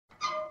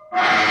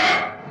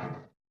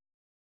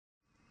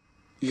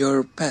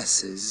Your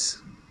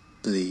passes,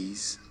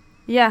 please.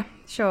 Yeah,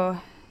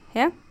 sure.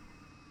 Here?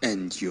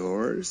 And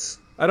yours?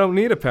 I don't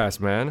need a pass,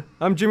 man.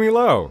 I'm Jimmy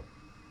Lowe.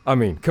 I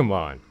mean, come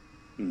on.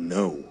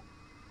 No.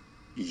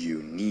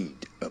 You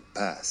need a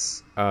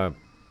pass.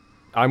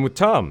 I'm with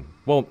Tom.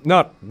 Well,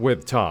 not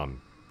with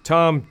Tom.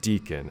 Tom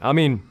Deacon. I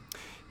mean,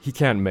 he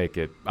can't make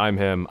it. I'm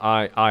him.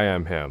 I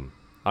am him.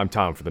 I'm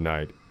Tom for the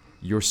night.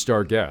 Your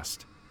star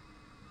guest.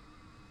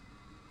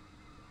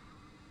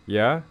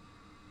 Yeah?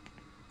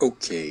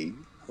 Okay.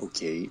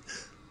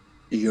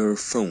 Your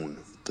phone,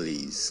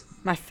 please.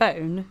 My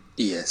phone?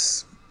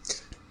 Yes.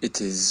 It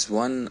is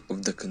one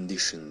of the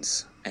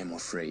conditions, I'm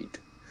afraid.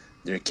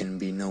 There can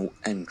be no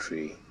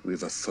entry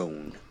with a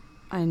phone.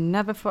 I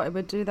never thought I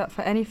would do that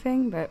for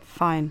anything, but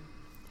fine.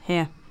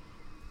 Here.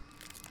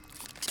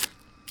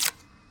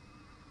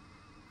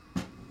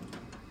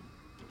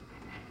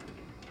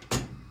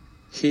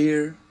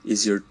 Here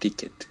is your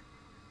ticket.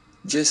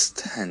 Just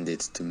hand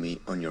it to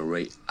me on your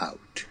way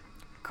out.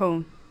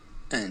 Cool.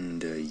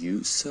 And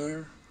you,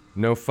 sir?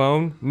 No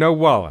phone, no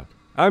wallet.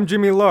 I'm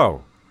Jimmy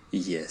Lowe.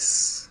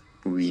 Yes,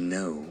 we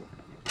know.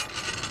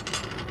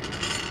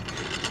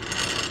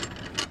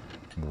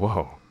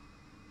 Whoa.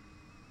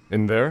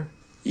 In there?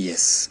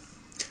 Yes.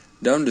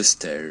 Down the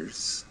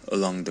stairs,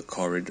 along the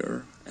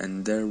corridor,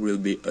 and there will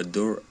be a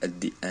door at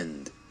the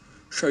end.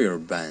 Show your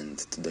band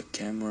to the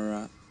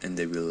camera and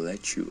they will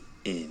let you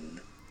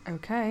in.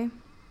 Okay.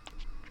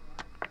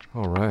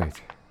 All right.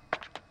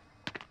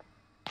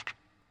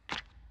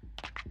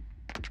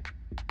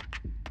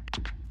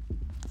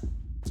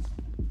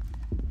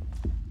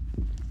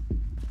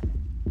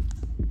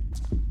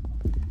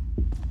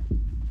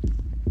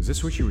 Is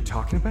this what you were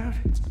talking about?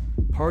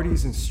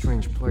 Parties in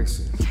strange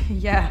places.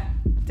 Yeah,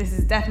 this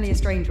is definitely a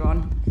strange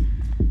one.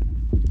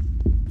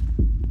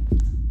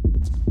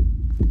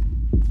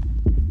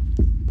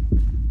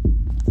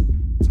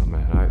 Oh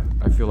man,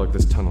 I feel like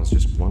this tunnel's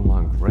just one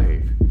long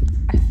grave.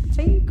 I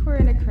think we're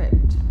in a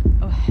crypt.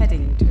 Or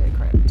heading to a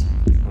crypt.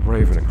 A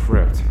rave in a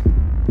crypt.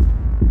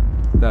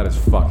 That is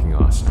fucking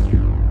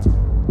awesome.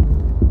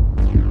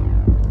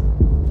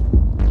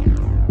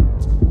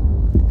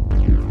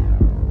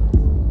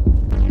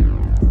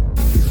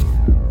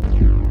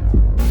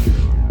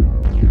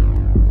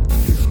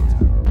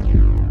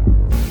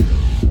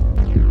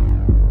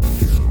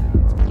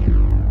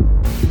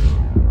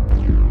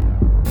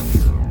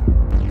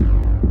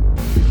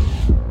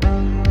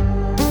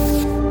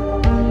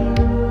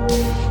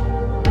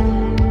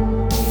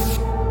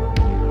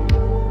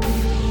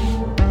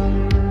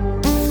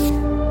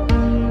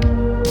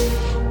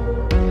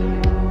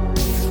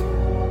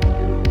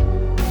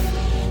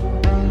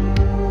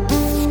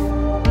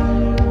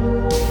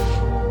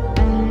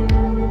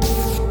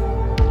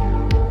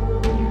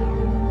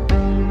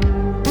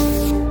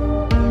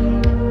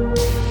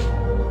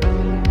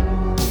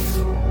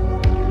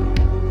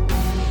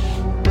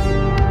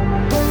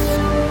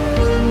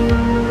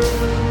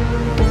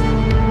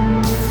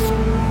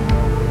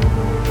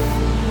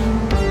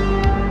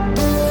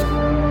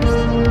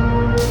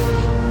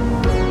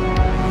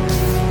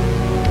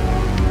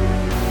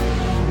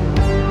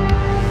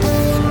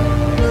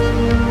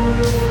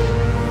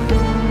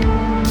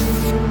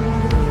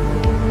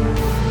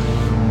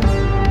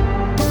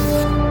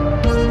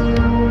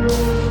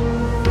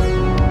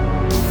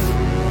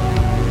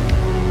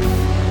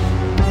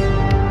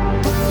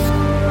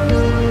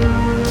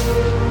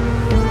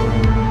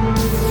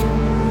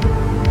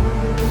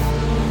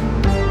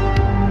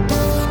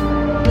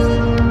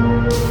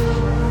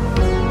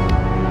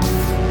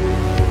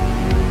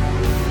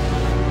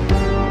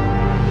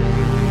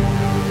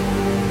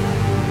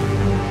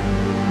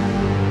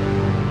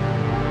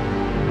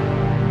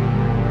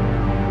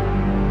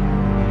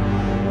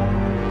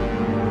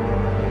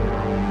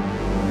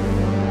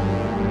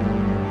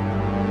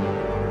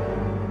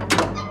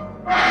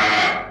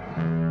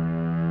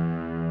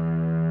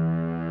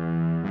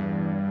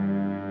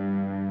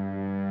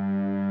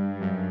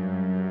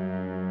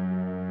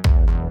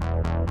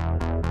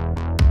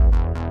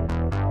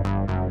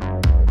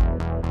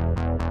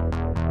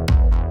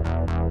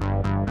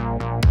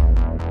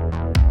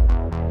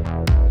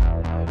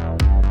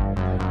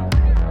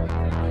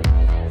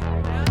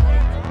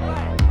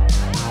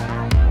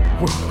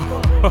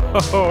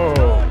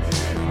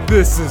 Whoa,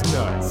 this is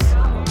nuts.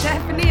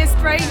 Definitely a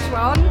strange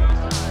one.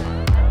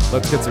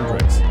 Let's get some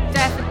drinks.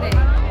 Definitely.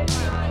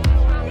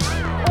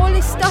 All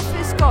his stuff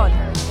is gone.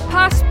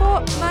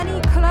 Passport, money,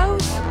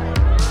 clothes.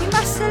 He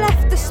must have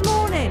left this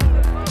morning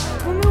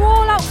when we were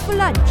all out for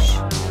lunch.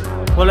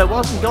 Well, it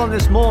wasn't gone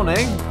this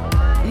morning.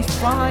 He's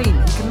fine.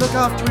 He can look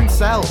after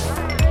himself.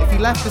 If he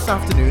left this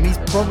afternoon, he's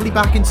probably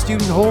back in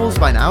student halls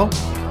by now.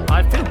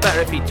 I'd feel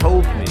better if he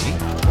told me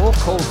or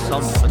called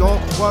someone.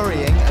 Stop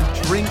worrying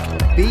and drink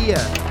beer.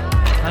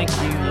 Thank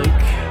you,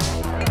 Luke.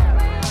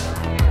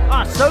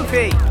 Ah,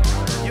 Sophie!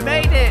 You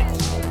made it!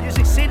 You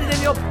succeeded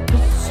in your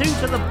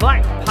pursuit of the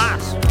Black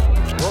Pass.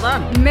 Well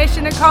done.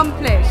 Mission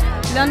accomplished.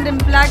 London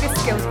blagger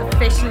skills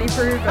officially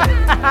proven.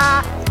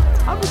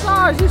 How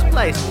bizarre is this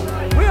place?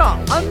 We are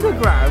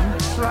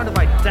underground, surrounded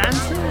by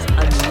dancers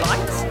and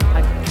lights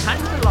and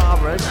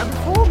candelabras and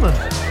performers.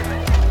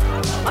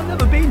 I've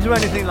never been to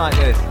anything like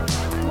this.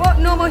 What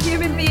normal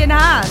human being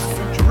has?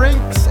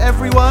 Drinks,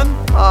 everyone.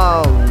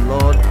 Oh,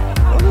 Lord.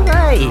 What are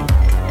they?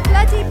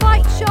 Bloody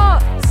bike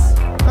shots.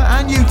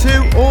 And you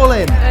two, all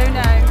in. Oh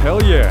no.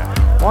 Hell yeah.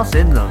 What's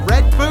in them?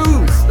 Red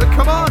booze.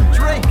 Come on,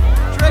 drink.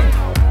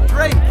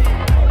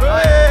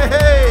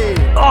 Hey!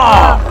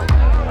 Oh!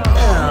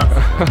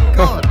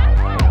 God.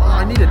 Oh,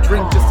 I need a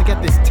drink just to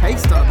get this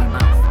taste out of my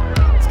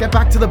mouth. Let's get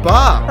back to the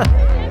bar.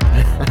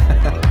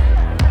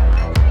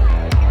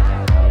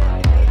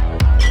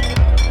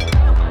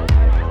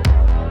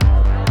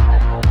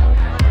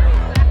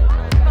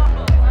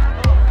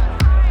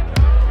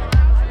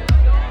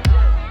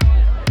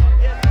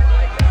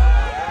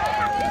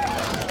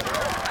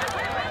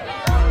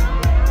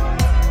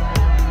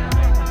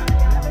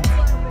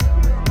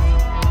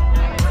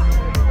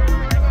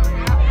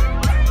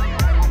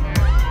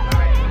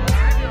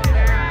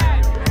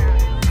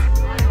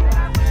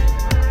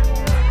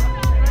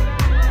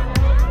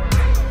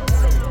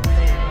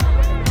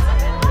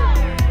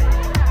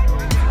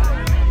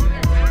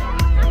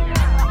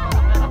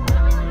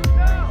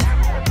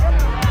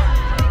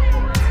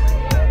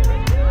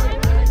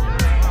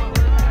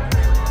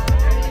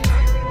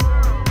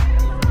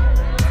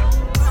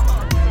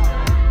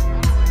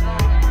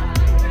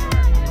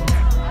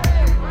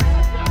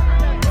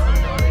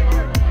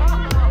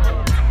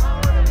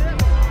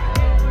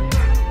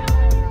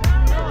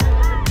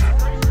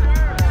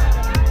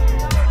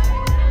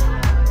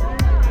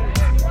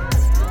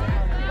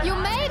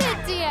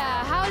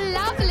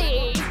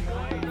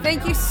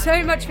 Thank you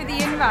so much for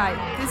the invite.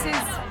 This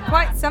is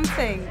quite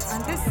something,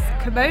 and this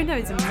kimono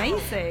is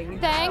amazing.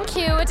 Thank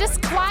you. It is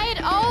quite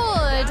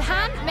old,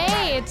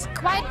 handmade,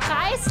 quite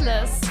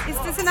priceless. Is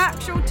this an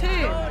actual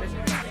tune?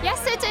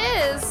 Yes, it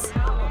is.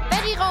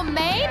 Very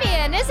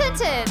Romanian,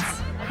 isn't it?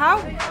 How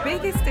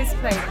big is this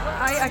place?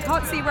 I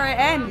can't see where it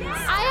ends.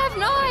 I have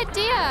no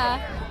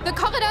idea. The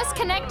corridors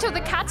connect to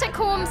the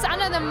catacombs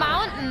under the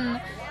mountain.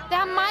 There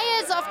are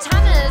miles of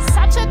tunnels.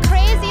 Such a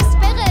crazy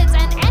spirit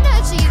and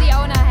energy the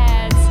owner has.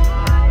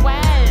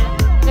 Well,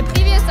 the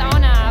previous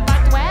owner,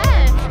 but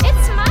well,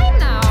 it's mine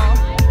now.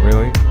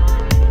 Really?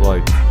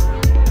 Like,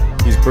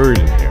 he's buried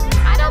in here.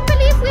 I don't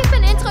believe we've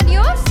been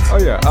introduced. Oh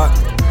yeah,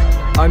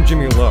 I'm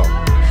Jimmy Lowe.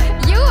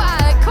 You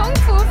are a kung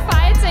fu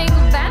fighting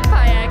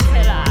vampire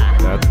killer.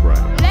 That's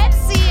right. Let's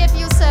see if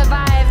you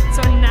survive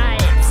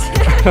tonight.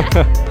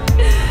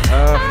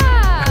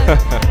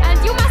 And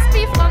you must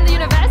be from the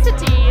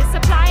university,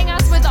 supplying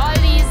us with all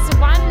these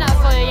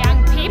wonderful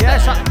young people.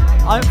 Yes,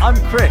 I'm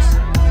Chris.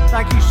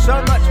 Thank you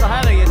so much for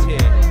having us here.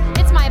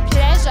 It's my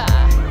pleasure.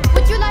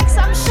 Would you like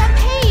some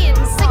champagne,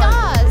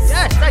 cigars?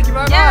 Yes, thank you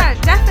very Yeah,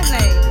 much.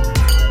 definitely.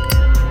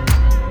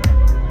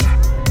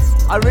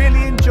 I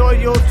really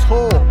enjoyed your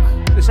talk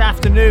this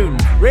afternoon.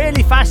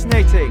 Really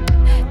fascinating.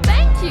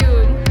 Thank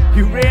you.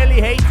 You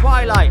really hate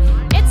Twilight.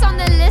 It's on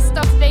the list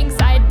of things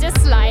I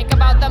dislike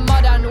about the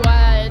modern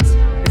world.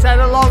 Is that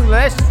a long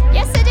list?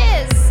 Yes, it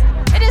is.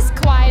 It is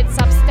quite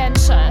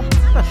substantial.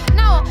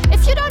 Now,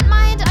 if you don't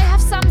mind, I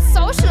have some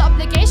social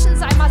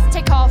obligations I must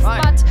take off.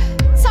 Right.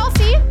 But,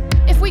 Sophie,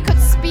 if we could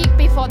speak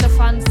before the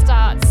fun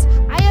starts.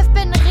 I have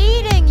been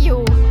reading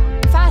you.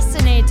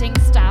 Fascinating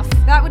stuff.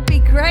 That would be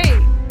great.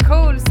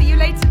 Cool. See you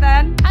later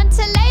then.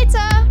 Until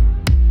later.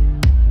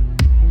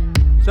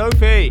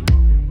 Sophie,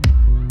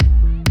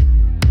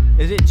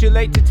 is it too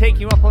late to take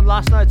you up on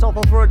last night's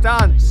offer for a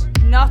dance?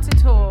 Not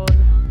at all.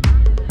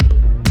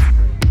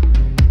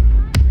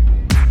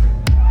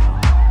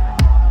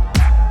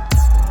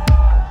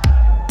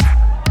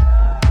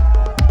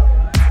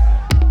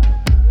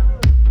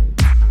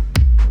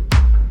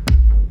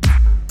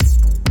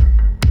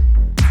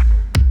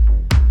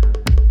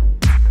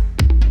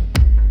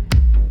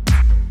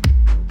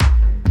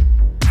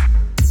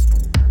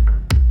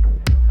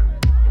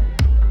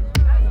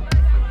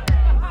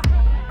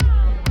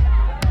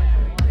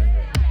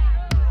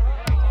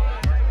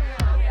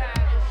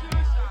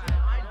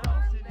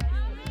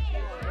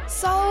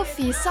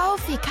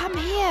 Sophie,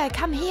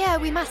 come here,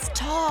 we must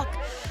talk.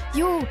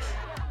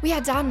 We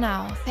are done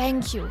now,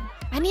 thank you.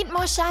 I need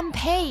more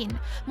champagne,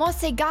 more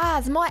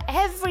cigars, more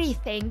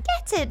everything.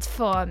 Get it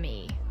for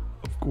me.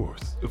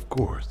 Of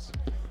course.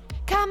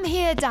 Come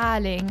here,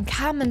 darling,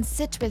 come and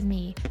sit with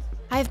me.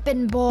 I've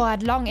been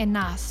bored long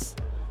enough.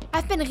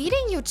 I've been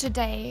reading you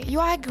today. You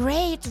are a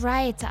great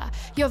writer.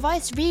 Your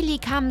voice really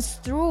comes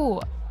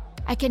through.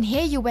 I can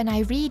hear you when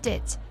I read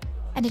it,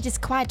 and it is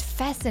quite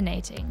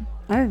fascinating.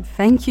 Oh,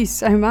 thank you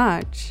so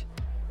much.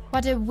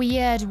 What a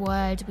weird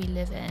world we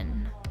live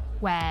in.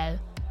 Well,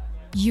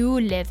 you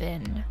live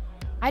in.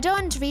 I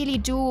don't really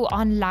do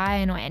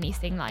online or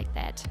anything like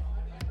that.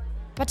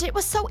 But it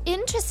was so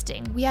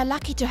interesting. We are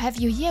lucky to have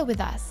you here with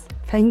us.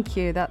 Thank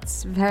you.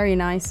 That's very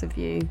nice of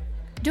you.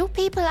 Do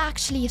people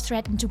actually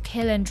threaten to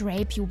kill and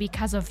rape you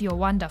because of your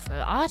wonderful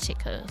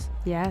articles?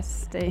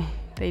 Yes,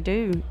 They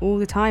do, all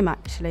the time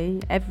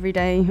actually, every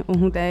day,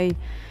 all day.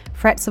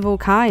 Threats of all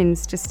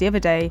kinds. Just the other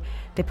day,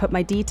 they put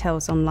my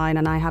details online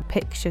and I had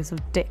pictures of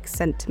dicks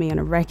sent to me on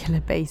a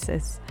regular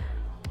basis.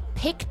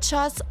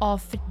 Pictures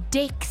of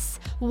dicks?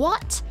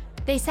 What?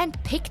 They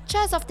sent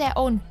pictures of their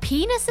own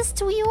penises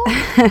to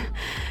you?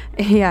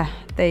 Yeah,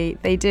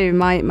 they do.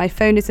 My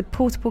phone is a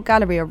portable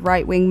gallery of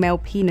right-wing male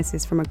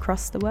penises from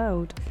across the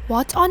world.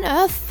 What on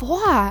earth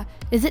for?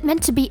 Is it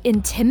meant to be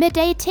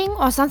intimidating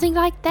or something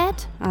like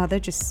that? They're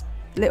just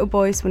little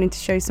boys wanting to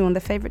show someone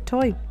their favourite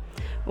toy.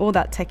 All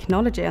that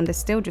technology and they're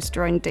still just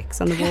drawing dicks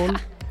on the wall.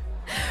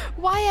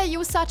 Why are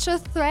you such a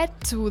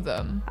threat to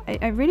them?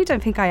 I really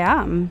don't think I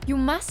am. You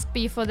must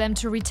be for them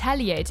to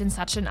retaliate in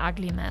such an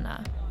ugly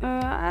manner.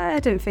 I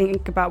don't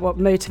think about what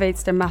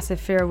motivates their massive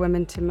fear of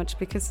women too much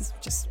because it's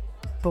just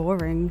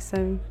boring.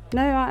 So,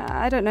 no,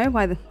 I don't know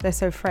why they're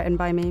so threatened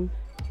by me.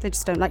 They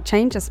just don't like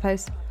change, I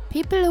suppose.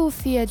 People who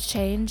fear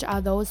change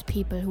are those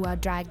people who are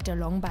dragged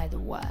along by the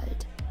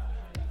world.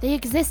 They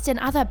exist in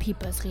other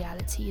people's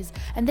realities,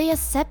 and they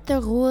accept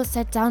the rules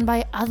set down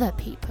by other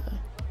people.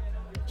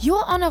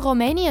 You're on a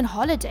Romanian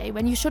holiday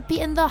when you should be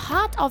in the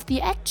heart of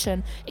the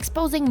action,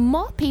 exposing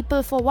more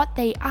people for what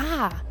they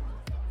are.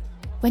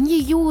 When you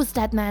used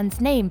that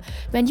man's name,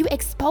 when you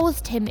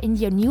exposed him in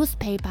your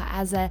newspaper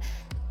as a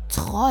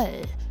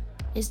troll,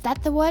 is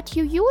that the word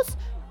you use?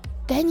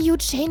 Then you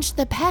changed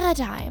the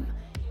paradigm.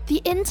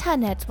 The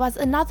internet was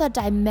another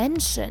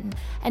dimension,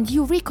 and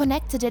you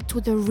reconnected it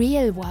to the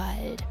real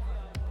world.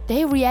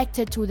 They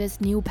reacted to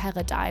this new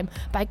paradigm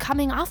by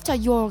coming after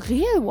your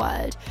real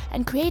world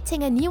and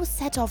creating a new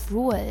set of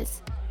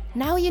rules.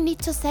 Now you need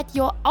to set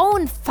your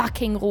own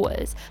fucking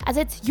rules, as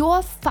it's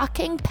your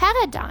fucking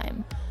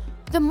paradigm.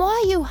 The more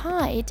you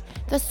hide,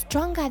 the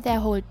stronger their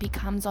hold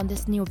becomes on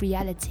this new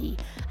reality,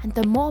 and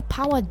the more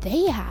power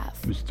they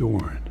have. Miss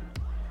Doran,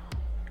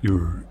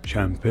 your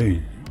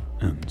champagne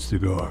and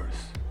cigars.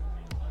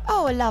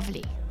 Oh,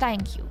 lovely.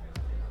 Thank you.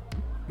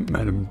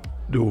 Madam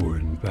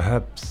Doran,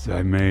 perhaps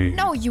I may...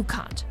 No, you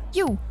can't.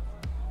 You.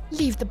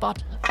 Leave the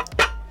bottle.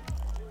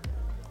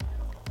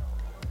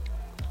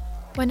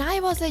 When I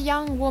was a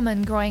young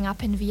woman growing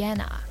up in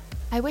Vienna,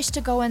 I wished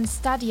to go and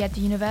study at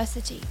the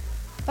university,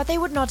 but they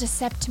would not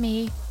accept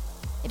me.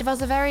 It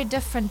was a very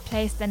different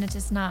place than it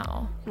is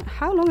now.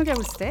 How long ago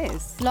was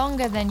this?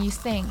 Longer than you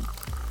think.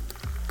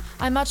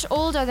 I'm much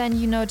older than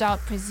you no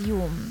doubt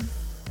presume.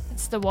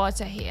 It's the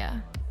water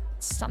here.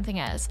 It's something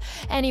else.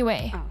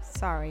 Anyway. Oh,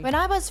 sorry. When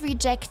I was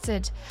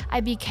rejected,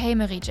 I became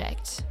a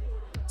reject.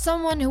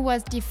 Someone who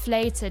was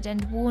deflated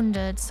and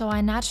wounded, so I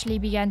naturally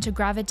began to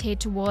gravitate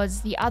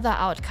towards the other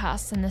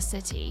outcasts in the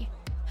city.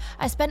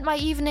 I spent my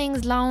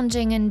evenings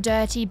lounging in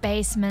dirty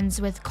basements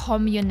with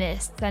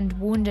communists and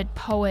wounded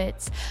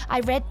poets.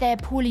 I read their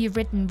poorly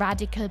written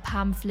radical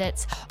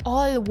pamphlets,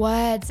 all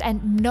words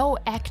and no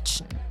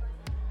action.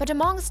 But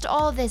amongst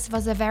all this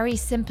was a very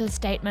simple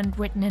statement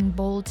written in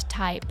bold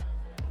type.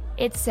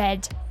 It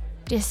said,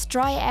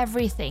 "Destroy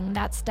everything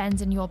that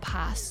stands in your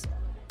path."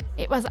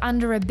 It was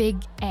under a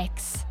big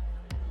X.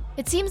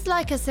 It seems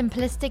like a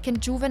simplistic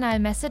and juvenile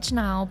message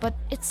now, but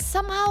it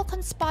somehow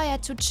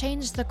conspired to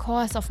change the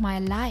course of my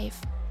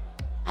life.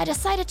 I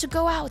decided to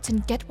go out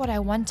and get what I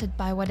wanted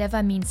by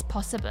whatever means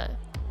possible.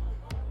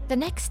 The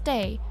next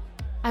day,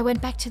 I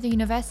went back to the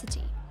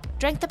university,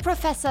 drank the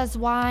professor's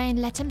wine,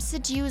 let him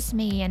seduce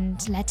me,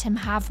 and let him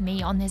have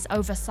me on his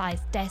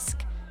oversized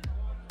desk.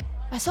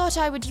 I thought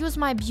I would use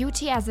my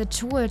beauty as a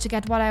tool to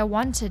get what I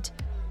wanted,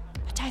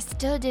 but I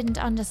still didn't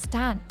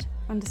understand.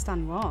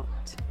 Understand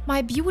what?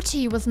 My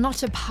beauty was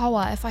not a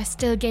power if I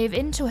still gave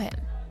in to him.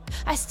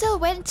 I still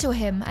went to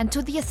him and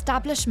to the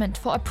establishment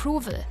for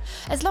approval.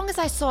 As long as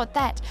I thought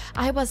that,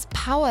 I was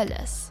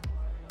powerless.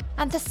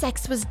 And the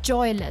sex was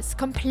joyless,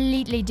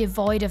 completely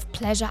devoid of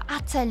pleasure,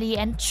 utterly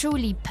and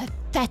truly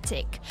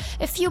pathetic.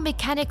 A few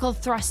mechanical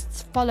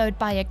thrusts followed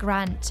by a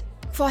grunt.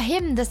 For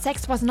him, the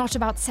sex was not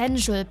about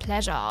sensual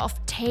pleasure,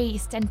 of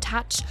taste and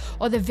touch,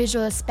 or the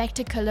visual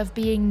spectacle of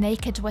being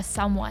naked with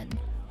someone.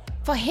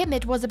 For him,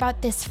 it was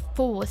about this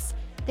force,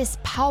 this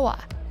power.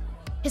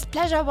 His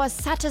pleasure was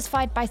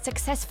satisfied by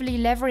successfully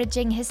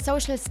leveraging his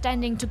social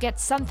standing to get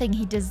something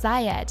he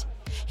desired.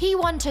 He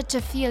wanted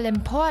to feel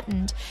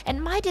important,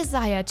 and my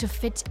desire to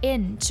fit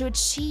in, to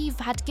achieve,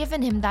 had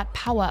given him that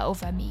power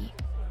over me.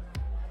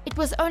 It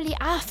was only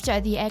after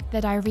the act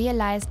that I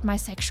realized my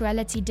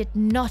sexuality did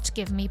not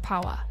give me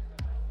power.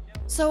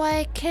 So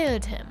I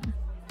killed him.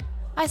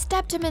 I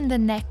stabbed him in the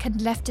neck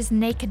and left his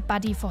naked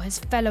body for his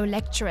fellow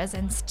lecturers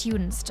and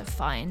students to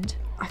find.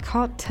 I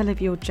can't tell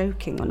if you're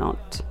joking or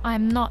not.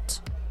 I'm not.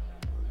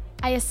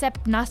 I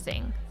accept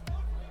nothing.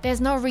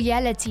 There's no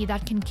reality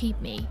that can keep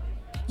me.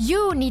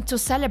 You need to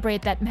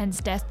celebrate that man's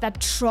death,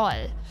 that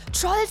troll.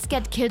 Trolls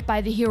get killed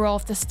by the hero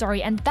of the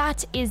story, and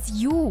that is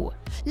you.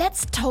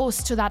 Let's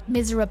toast to that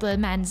miserable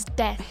man's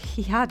death.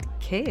 He had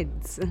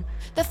kids.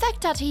 The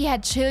fact that he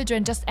had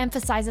children just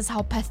emphasizes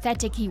how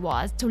pathetic he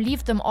was, to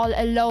leave them all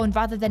alone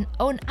rather than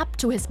own up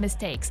to his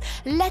mistakes.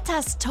 Let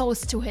us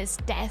toast to his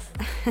death.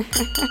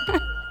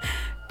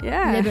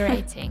 Yeah.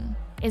 Liberating.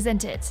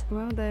 isn't it?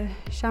 Well, the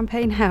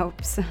champagne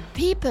helps.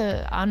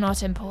 People are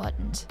not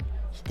important.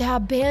 There are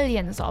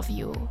billions of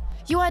you.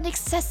 You are in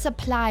excess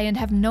supply and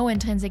have no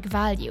intrinsic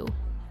value.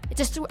 It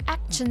is through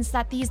actions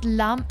that these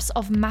lumps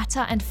of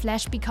matter and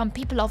flesh become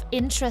people of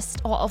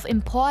interest or of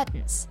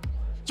importance.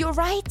 Your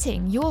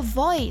writing, your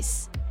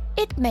voice,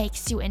 it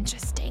makes you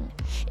interesting.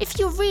 If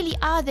you really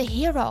are the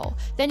hero,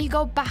 then you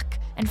go back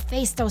and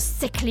face those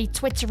sickly,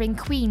 twittering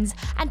queens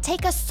and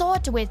take a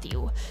sword with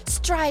you.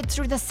 Stride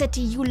through the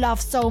city you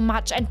love so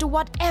much and do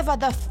whatever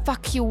the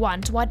fuck you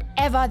want,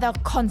 whatever the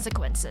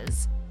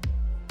consequences.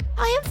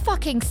 I am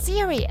fucking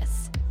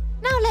serious.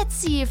 Now let's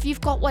see if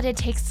you've got what it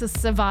takes to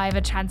survive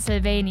a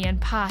Transylvanian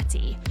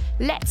party.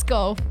 Let's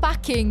go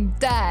fucking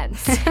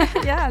dance.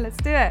 Yeah, let's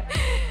do it.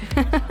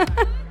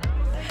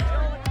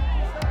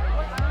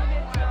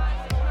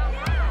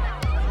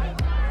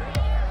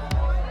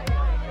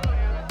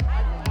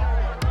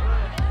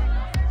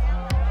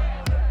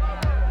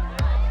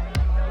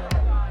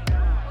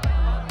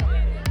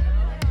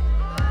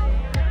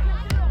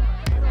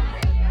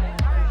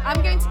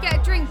 I'm going to get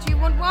a drink. Do you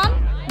want one?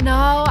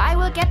 No, I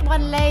will get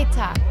one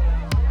later.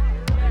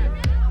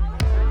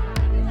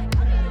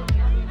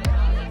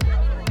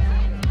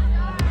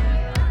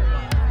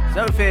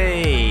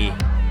 Sophie!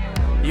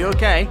 You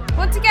okay?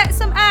 Want to get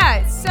some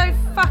air? It's so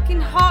fucking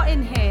hot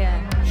in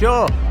here.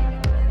 Sure.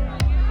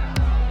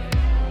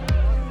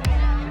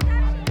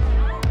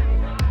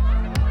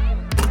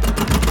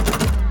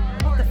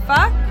 What the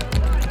fuck?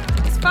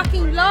 It's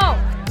fucking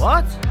locked.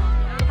 What?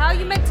 How are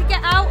you meant to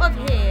get out of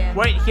here?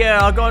 Wait here,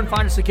 I'll go and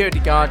find a security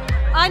guard.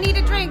 I need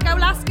a drink. I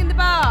will ask in the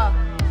bar.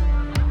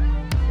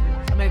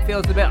 Something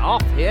feels a bit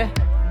off here.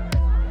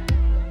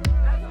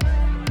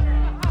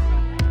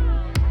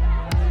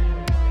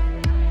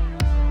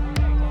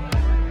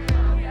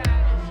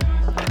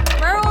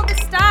 Where are all the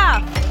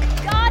staff?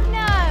 God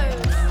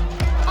knows.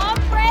 On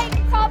break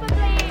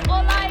probably,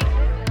 or like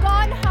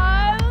gone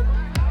home.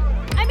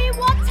 I mean,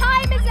 what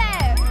time is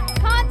it?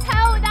 Can't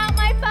tell without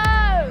my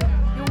phone.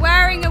 You're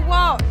wearing a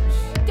watch.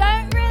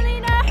 Don't really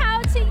know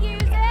how to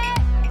use it.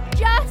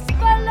 Just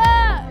for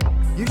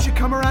looks. You should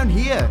come around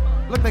here.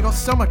 Look, they got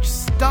so much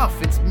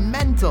stuff. It's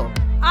mental.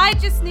 I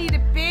just need a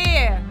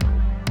beer.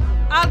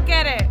 I'll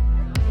get it.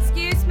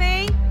 Excuse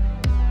me?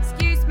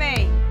 Excuse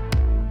me.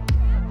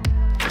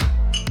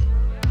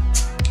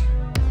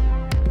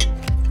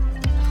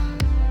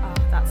 Oh,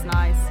 that's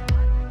nice.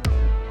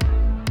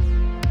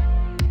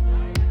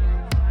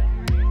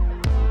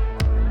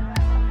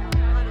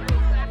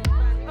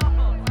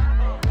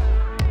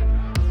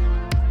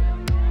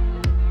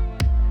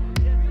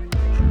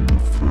 In the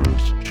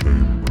first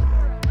chamber,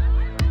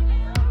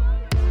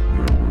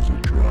 there was a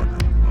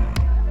dragon man.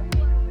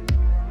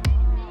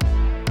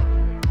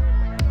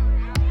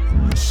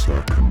 In the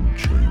second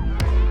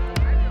chamber,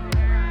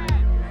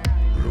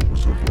 there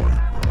was a viper.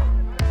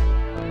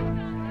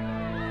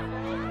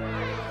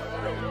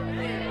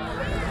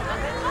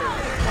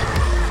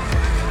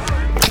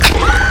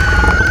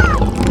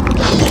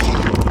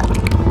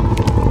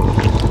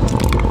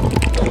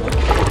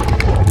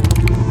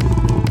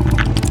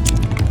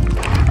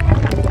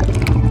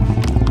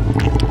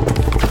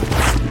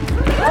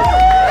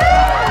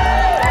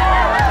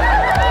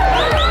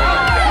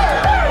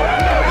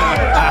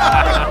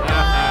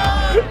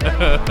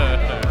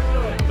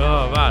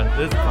 Oh man,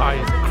 this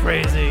party's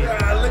crazy.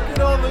 Yeah, look at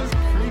all those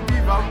creepy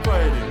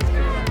vampires.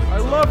 I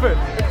love it.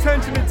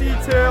 Attention to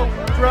detail,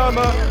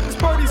 drama. This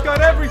party's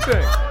got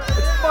everything.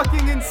 It's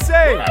fucking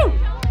insane.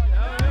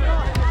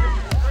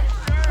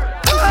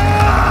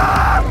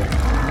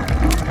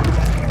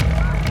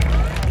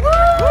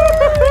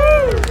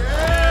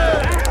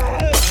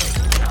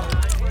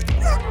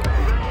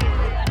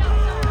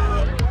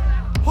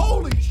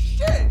 Holy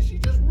shit! She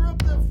just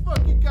rubbed the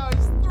fucking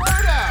guy's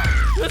throat out.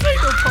 This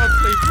ain't no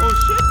cosplay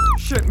bullshit.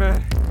 Shit,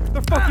 man.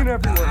 They're fucking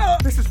everywhere.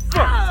 This is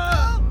fucked.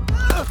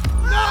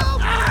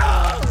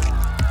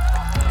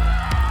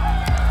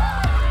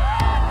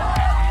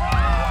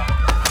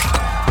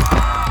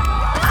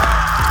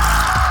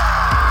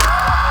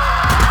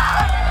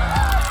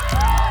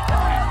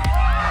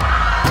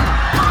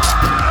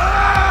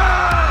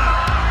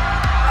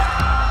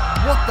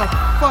 What the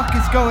fuck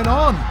is going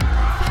on?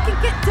 Fucking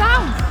get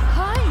down.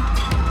 Hide.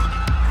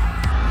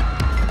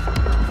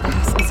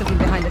 There's something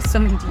behind us,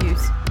 something to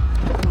use.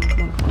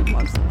 Come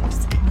on,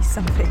 just give me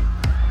something.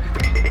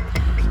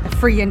 A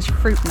 3-inch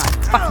fruit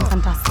knife, fucking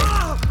fantastic.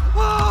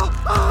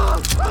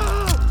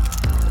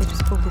 They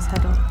just pulled his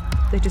head off.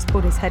 They just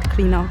pulled his head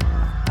clean off.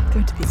 I'm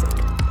going to be sick.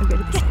 I'm going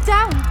to be sick. Get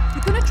down.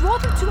 You're gonna draw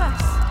them to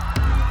us.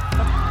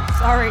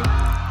 Sorry.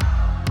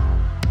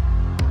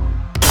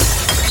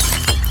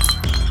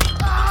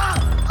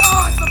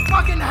 Oh, it's a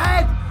fucking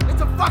head!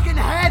 It's a fucking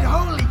head!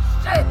 Holy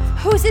shit!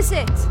 Whose is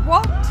it?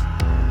 What?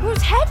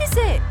 Whose head is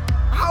it?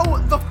 How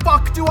the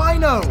fuck do I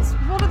know?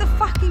 What are the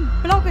fucking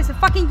bloggers? A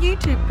fucking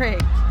YouTube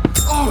prig.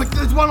 Oh,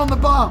 there's one on the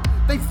bar!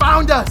 They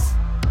found us!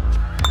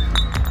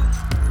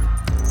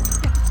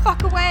 Get the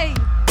fuck away.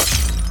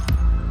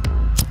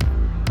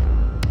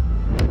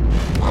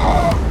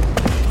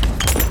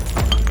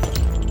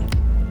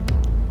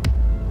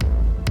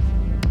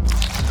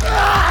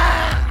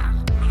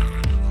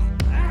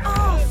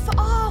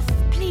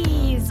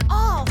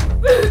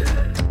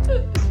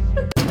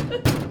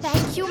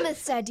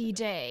 Mr.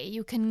 DJ.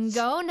 You can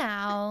go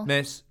now.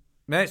 Miss,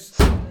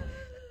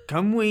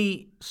 can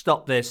we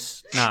stop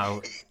this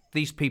now?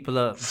 These people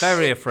are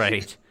very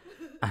afraid,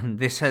 and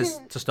this has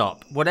to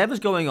stop. Whatever's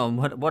going on,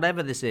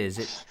 whatever this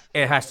is,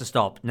 it has to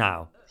stop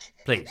now.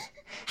 Please.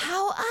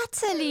 How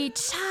utterly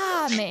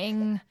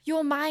charming.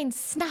 Your mind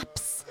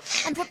snaps,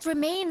 and what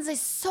remains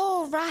is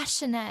so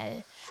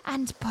rational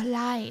and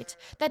polite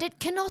that it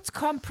cannot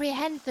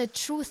comprehend the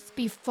truth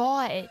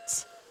before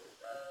it.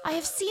 I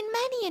have seen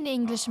many an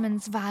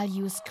Englishman's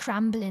values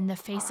crumble in the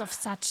face of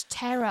such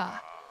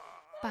terror,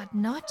 but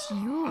not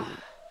you.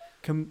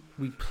 Can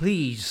we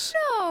please?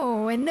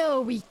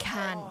 No, we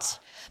can't.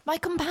 My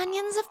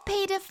companions have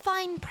paid a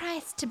fine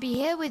price to be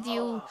here with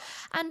you,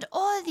 and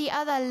all the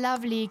other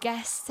lovely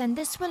guests, and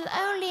this will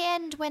only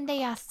end when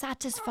they are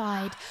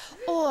satisfied,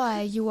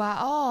 or you are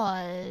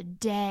all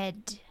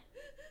dead.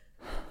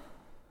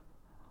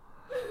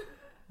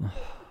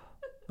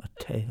 A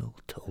tale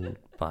told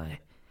by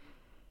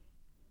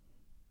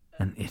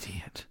an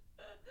idiot,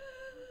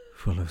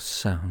 full of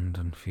sound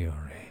and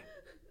fury.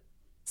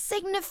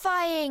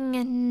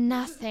 Signifying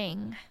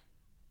nothing.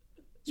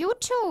 You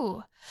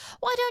too.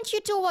 Why don't you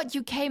do what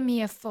you came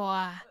here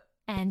for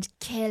and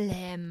kill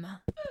him?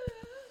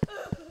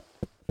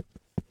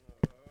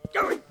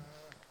 Get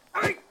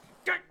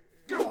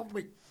off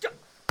me! Get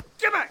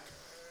back!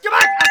 Get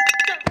back!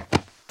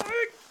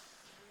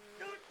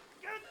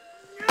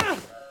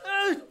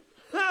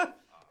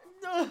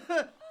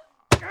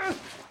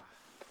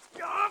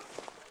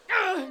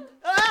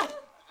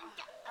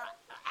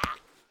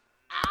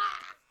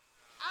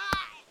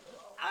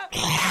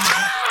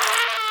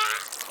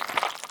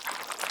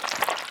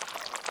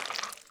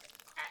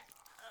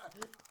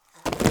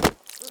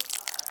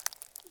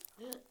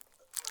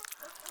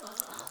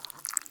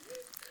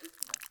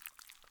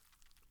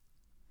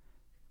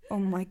 Oh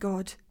my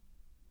god.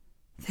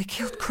 They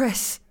killed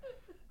Chris.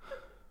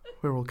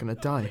 We're all gonna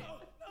die.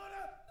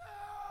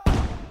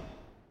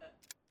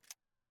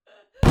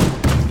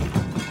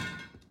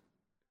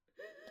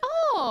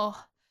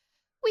 Oh,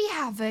 we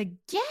have a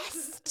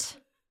guest.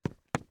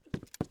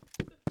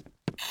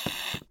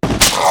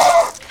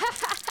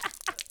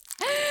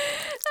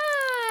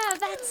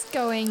 That's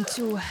going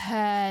to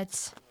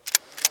hurt.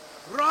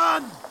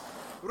 Run!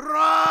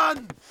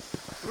 Run!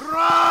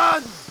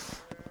 Run!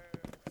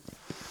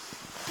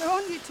 Go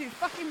on, you two.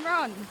 Fucking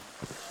run.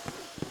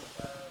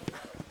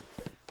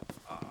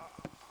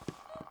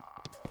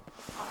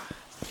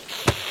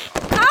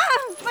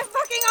 My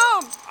fucking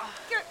arm!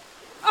 Get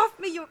off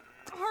me, you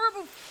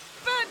horrible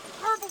bird,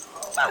 horrible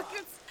fuck!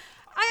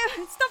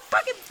 Stop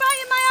fucking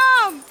biting my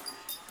arm!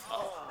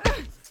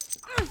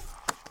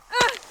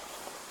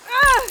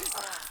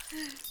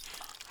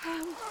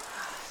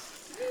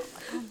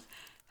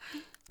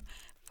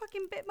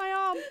 Fucking bit my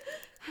arm.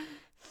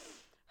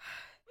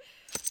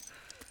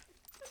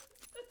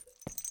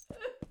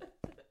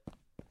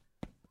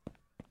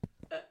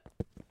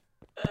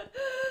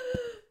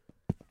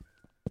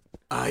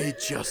 I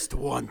just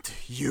want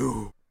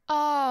you.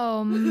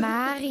 Oh,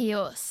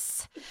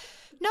 Marius.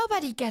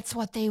 Nobody gets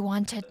what they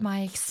want at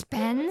my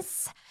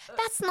expense.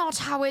 That's not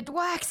how it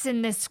works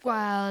in this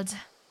world.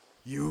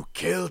 You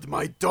killed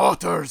my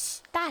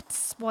daughters.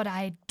 That's what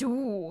I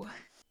do.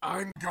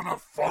 I'm gonna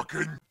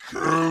fucking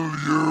kill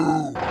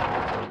you.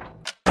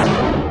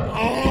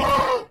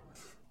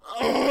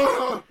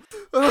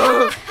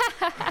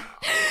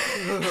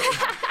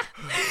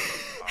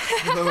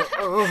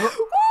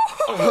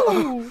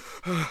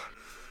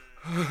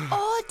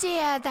 Oh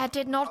dear, that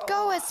did not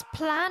go as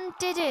planned,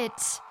 did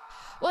it?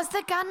 Was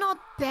the gun not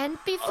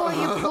bent before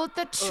you pulled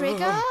the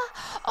trigger?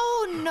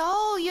 Oh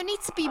no, you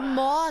need to be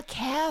more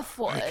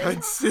careful. I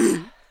can't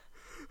see.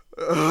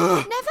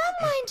 Never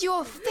mind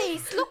your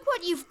face. Look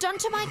what you've done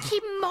to my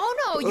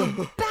kimono,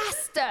 you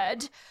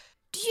bastard.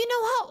 Do you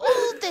know how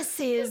old this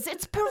is?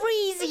 It's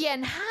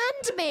Parisian,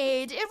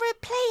 handmade,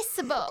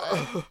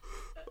 irreplaceable.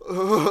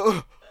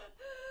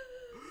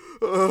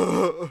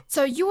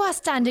 So you are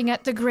standing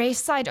at the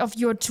graveside of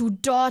your two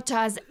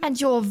daughters and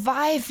your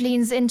wife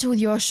leans into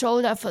your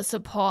shoulder for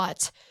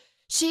support.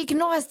 She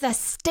ignores the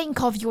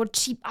stink of your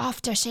cheap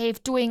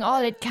aftershave, doing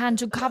all it can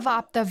to cover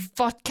up the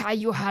vodka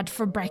you had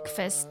for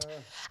breakfast.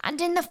 And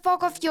in the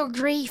fog of your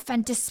grief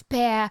and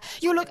despair,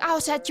 you look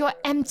out at your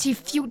empty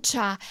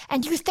future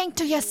and you think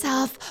to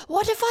yourself,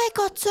 what if I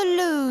got to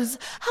lose?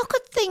 How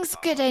could things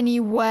get any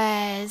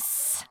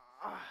worse?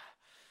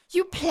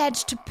 You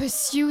pledge to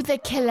pursue the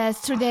killers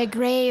to their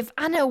grave,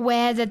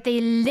 unaware that they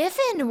live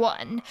in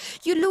one.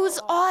 You lose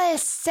all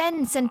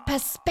sense and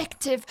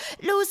perspective,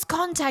 lose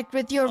contact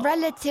with your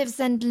relatives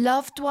and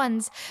loved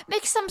ones,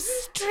 make some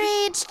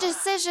strange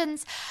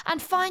decisions, and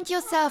find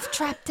yourself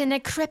trapped in a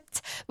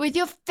crypt with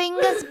your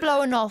fingers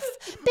blown off,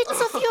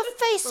 bits of your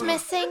face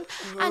missing,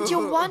 and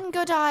your one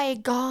good eye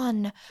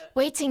gone,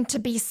 waiting to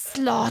be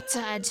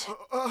slaughtered.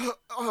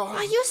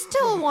 Are you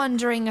still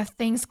wondering if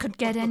things could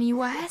get any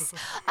worse?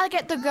 I'll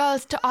get the girls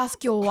to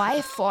ask your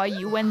wife for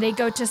you when they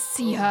go to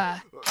see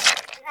her.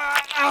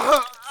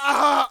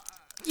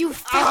 You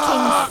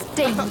fucking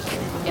stink!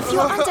 If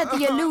you're under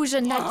the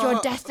illusion that your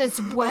death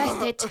is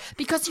worth it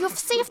because you've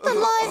saved the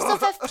lives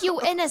of a few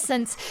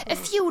innocents, a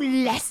few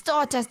less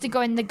daughters to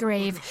go in the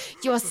grave,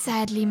 you're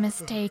sadly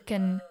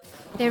mistaken.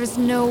 There is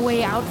no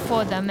way out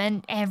for them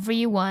and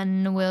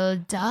everyone will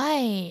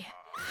die.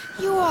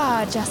 You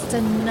are just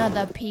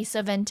another piece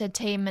of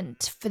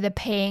entertainment for the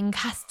paying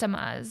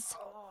customers.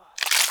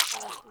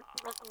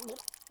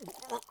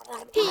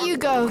 Here you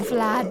go,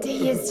 Vlad.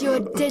 Here's your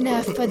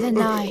dinner for the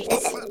night.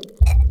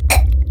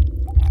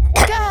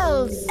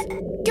 Girls,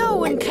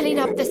 go and clean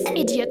up this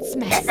idiot's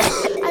mess.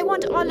 I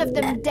want all of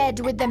them dead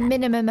with the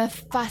minimum of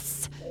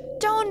fuss.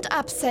 Don't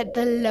upset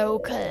the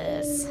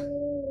locals.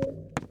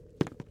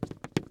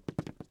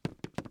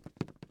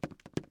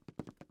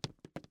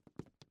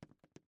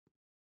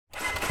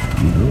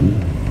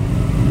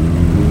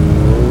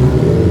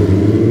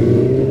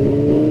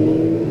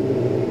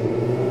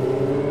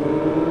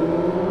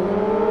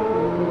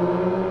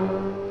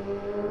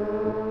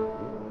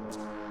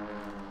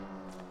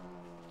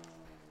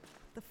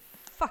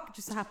 Fuck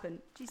just happened?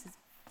 Jesus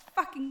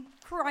fucking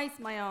Christ,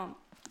 my arm.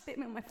 Bit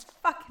me on my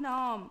fucking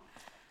arm.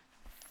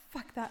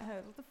 Fuck that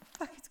hole. What the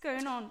fuck is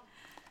going on?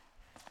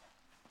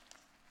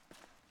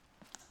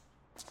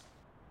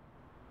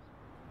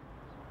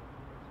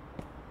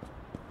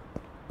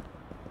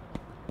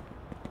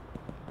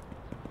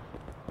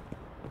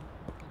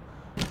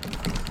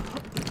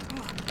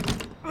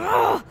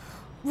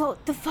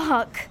 What the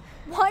fuck?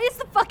 Why is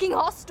the fucking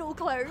hostel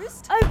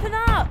closed? Open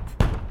up!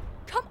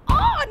 Come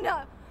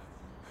on!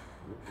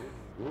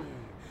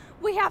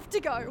 We have to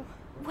go.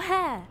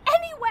 Where?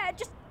 Anywhere,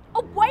 just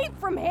away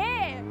from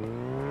here.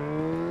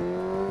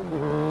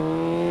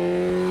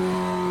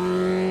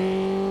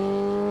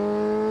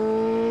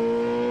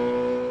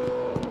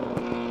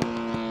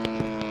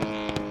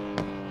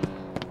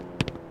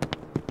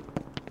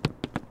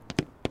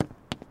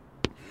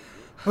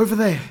 Over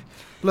there.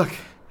 Look,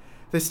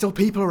 there's still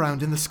people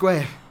around in the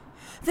square.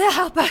 They'll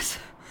help us.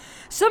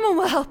 Someone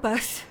will help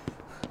us.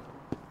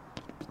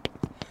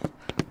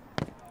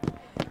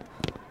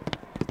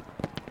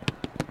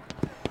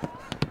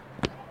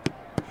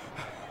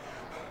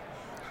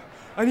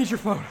 I need your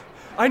phone.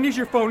 I need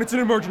your phone. It's an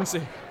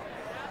emergency.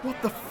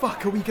 What the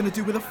fuck are we gonna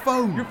do with a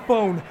phone? Your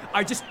phone.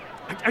 I just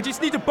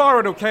need to borrow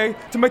it, okay?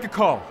 To make a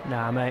call.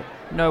 Nah, mate.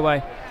 No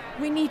way.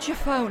 We need your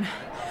phone.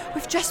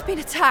 We've just been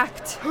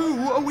attacked. Who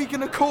are we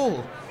gonna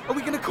call? Are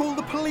we gonna call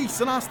the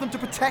police and ask them to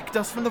protect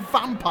us from the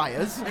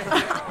vampires?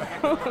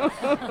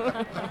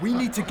 We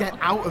need to get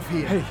out of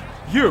here. Hey,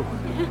 you!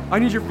 I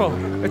need your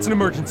phone. It's an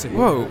emergency.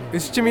 Whoa,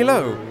 it's Jimmy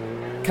Lowe.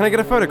 Can I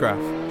get a photograph?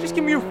 Just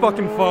give me your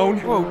fucking phone.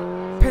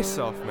 Whoa, piss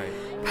off, mate.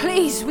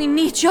 Please, we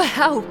need your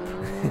help.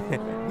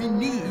 We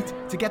need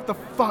to get the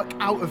fuck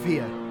out of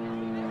here.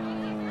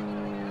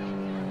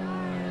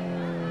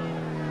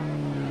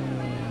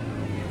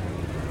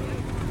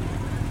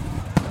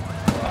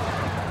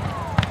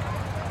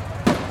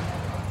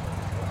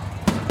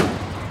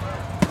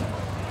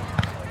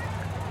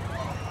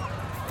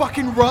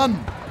 Fucking run!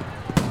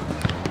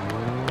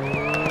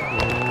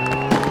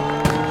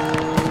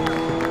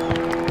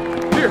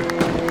 Here!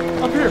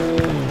 Up here!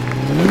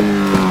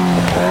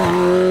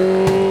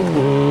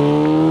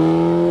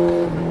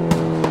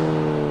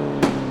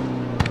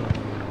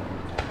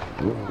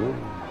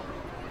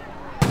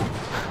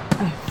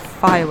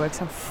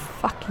 Fireworks are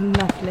fucking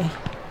lovely.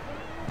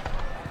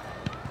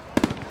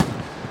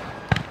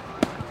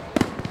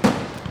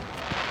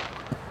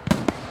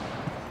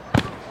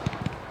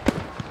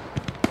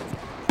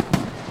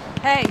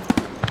 Hey,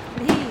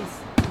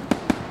 please.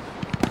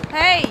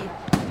 Hey!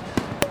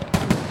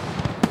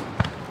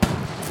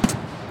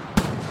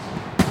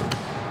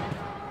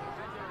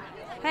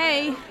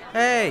 Hey!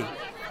 Hey!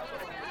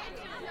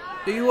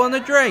 Do you want a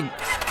drink?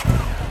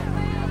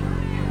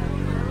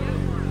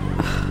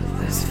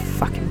 Those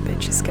fucking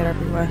bitches get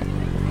everywhere.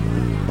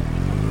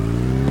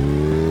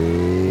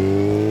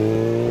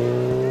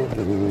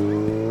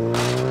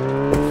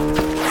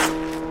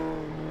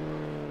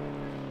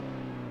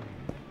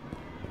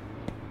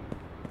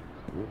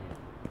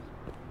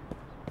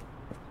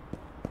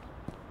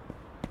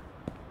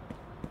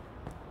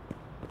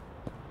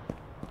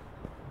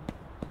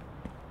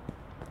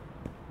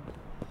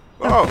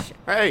 Oh,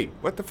 hey,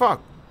 what the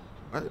fuck?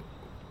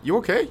 You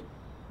okay?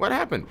 What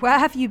happened? Where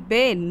have you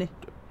been?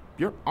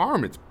 Your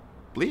arm, it's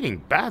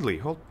bleeding badly.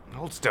 Hold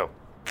still.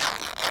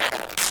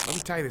 Let me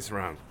tie this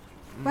around.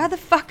 Where the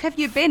fuck have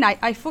you been?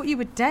 I thought you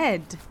were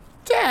dead.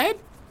 Dead?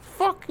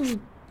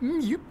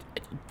 You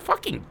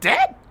fucking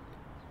dead?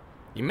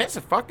 You miss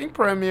a fucking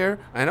premiere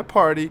and a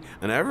party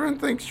and everyone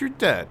thinks you're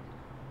dead.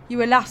 You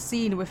were last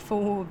seen with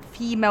 4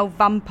 female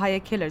vampire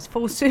killers,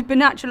 4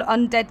 supernatural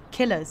undead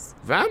killers.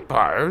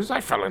 Vampires? I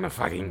fell in a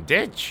fucking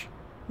ditch.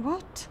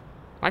 What?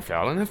 I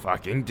fell in a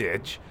fucking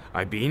ditch.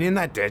 I've been in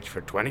that ditch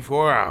for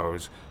 24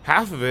 hours,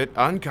 half of it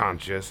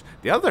unconscious,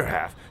 the other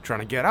half trying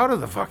to get out of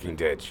the fucking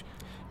ditch.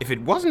 If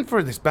it wasn't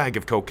for this bag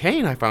of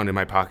cocaine I found in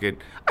my pocket,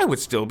 I would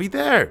still be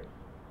there.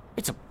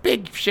 It's a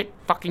big shit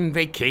fucking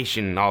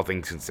vacation, all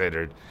things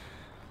considered.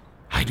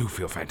 I do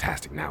feel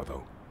fantastic now,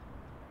 though.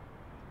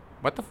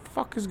 What the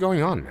fuck is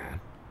going on,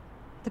 man?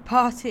 The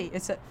party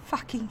is a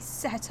fucking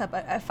setup,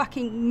 a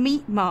fucking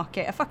meat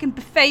market, a fucking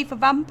buffet for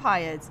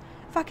vampires.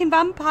 Fucking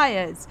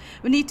vampires.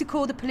 We need to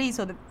call the police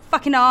or the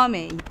fucking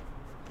army.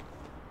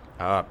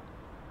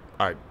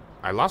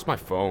 I lost my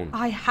phone.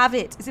 I have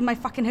it. It's in my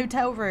fucking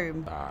hotel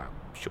room.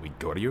 Should we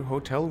go to your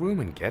hotel room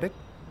and get it?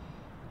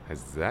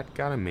 Has that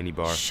got a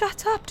minibar?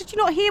 Shut up. Did you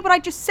not hear what I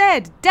just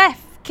said?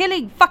 Death,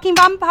 killing, fucking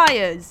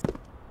vampires.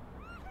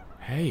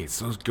 Hey, it's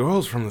those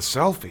girls from the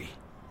selfie.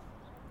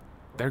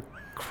 They're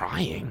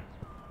crying.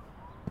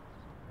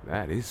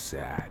 That is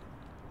sad.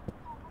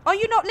 Are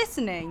you not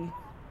listening?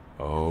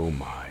 Oh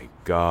my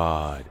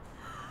god.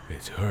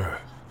 It's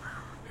her.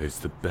 It's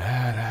the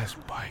badass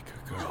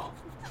biker girl.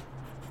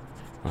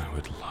 I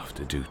would love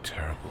to do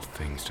terrible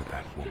things to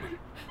that woman.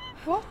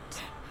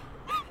 What?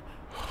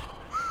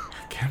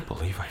 I can't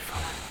believe I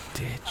found a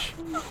ditch.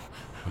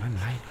 What a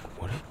night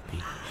would it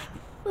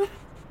be?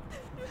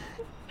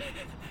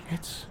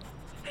 It's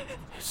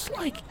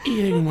like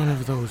eating one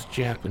of those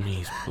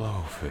Japanese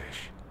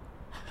blowfish.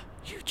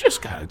 You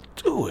just gotta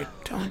do it,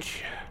 don't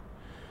you?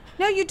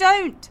 No, you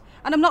don't.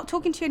 And I'm not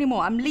talking to you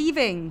anymore. I'm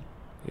leaving.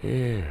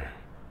 Here.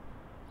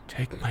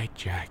 Take my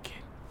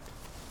jacket.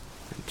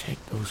 And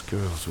take those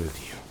girls with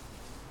you.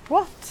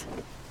 What?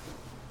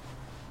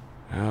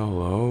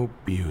 Hello,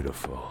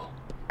 beautiful.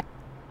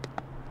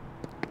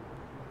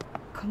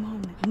 Come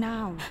on,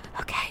 now.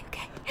 Okay.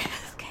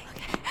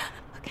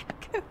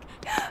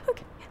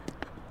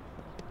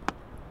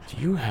 Do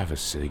you have a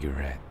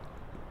cigarette?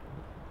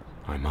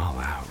 I'm all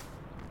out.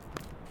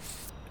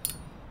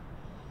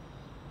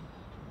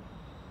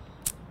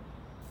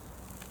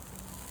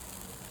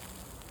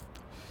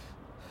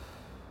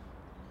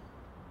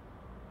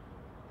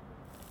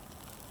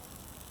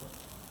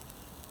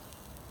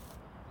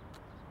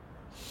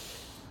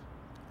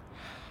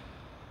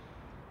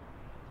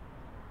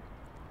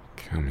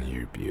 Come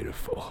here,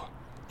 beautiful.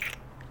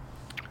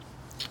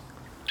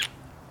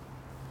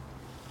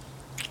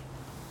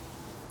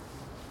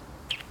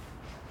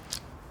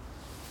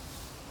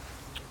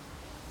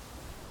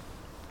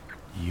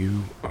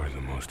 You are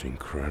the most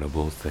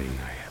incredible thing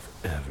I have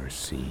ever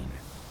seen.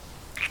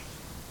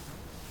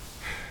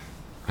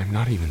 I'm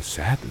not even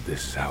sad that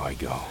this is how I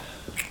go.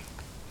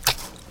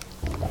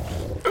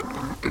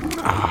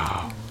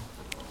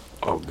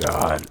 Oh,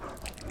 God.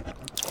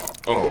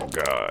 Oh,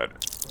 God.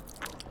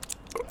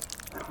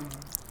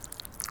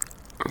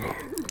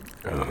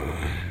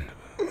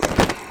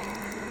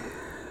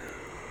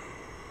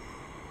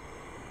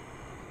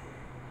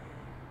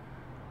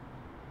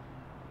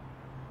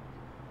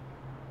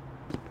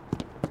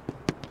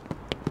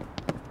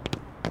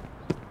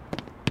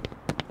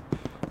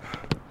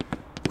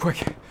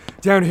 Quick,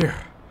 down here.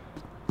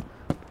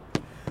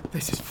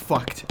 This is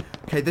fucked.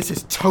 Okay, this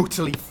is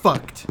totally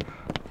fucked.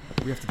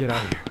 We have to get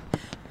out of here.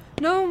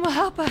 No one will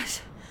help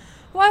us.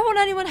 Why won't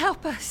anyone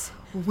help us?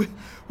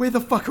 Where the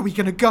fuck are we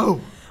gonna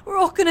go? We're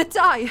all gonna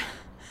die.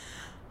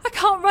 I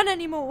can't run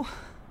anymore.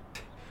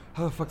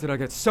 How the fuck did I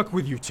get stuck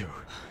with you two?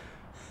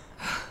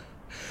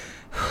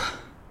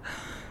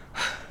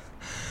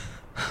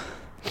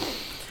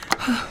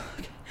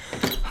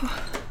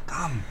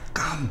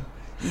 Come.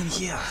 In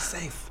here,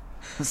 safe.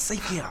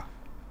 Safe here.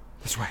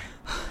 This way.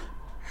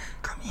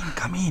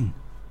 Come in.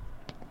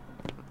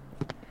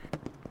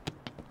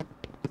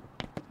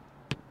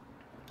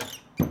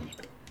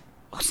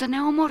 O să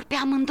ne omori pe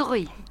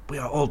amândoi. We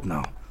are old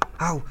now.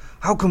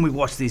 How can we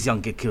watch these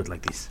young get killed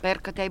like this? Sper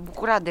că te-ai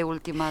bucurat de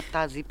ultima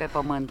ta zi pe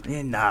pământ.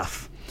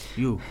 Enough.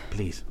 You,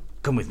 please,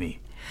 come with me.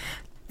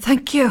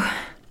 Thank you.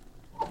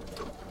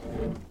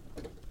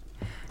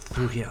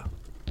 Through here.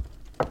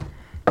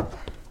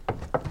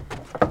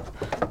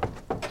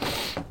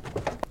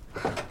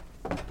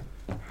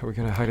 Are we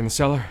gonna hide in the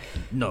cellar?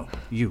 No,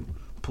 you.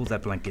 Pull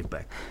that blanket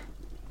back.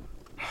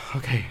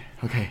 Okay.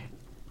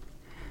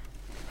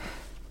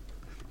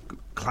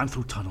 Climb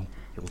through tunnel.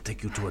 It will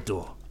take you to a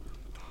door.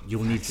 You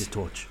will need this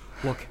torch.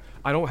 Look,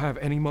 I don't have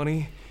any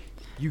money.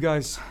 You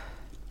guys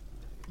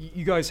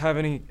have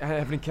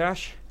any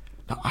cash?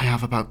 I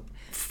have about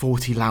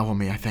 40 Lao on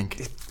me, I think.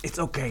 It's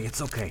okay.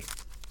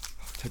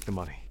 I'll take the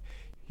money.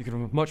 You can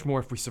have much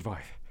more if we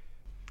survive.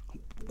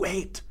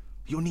 Wait!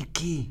 You need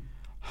key.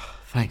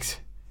 Thanks.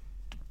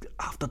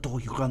 After door,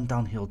 you run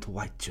downhill to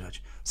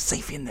Whitechurch.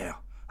 Safe in there.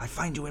 I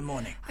find you in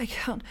morning. I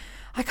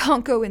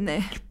can't go in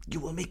there. You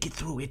will make it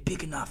through. It's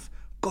big enough.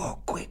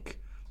 Go, quick.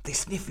 They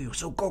sniff you,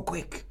 so go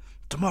quick.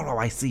 Tomorrow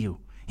I see you.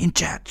 In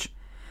church.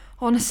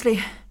 Honestly,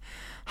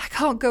 I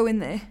can't go in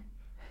there.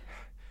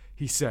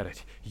 He said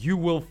it. You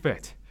will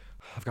fit.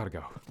 I've got to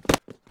go.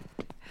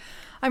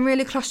 I'm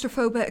really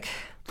claustrophobic.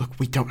 Look,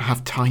 we don't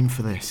have time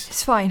for this.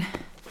 It's fine.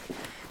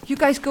 You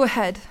guys go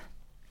ahead.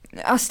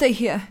 I'll stay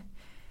here.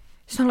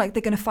 It's not like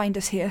they're going to find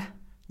us here.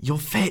 You'll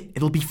fit.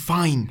 It'll be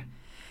fine.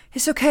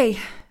 It's okay.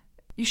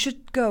 You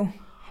should go.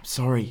 I'm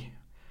sorry.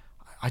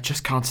 I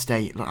just can't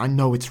stay. I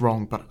know it's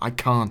wrong, but I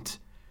can't.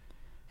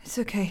 It's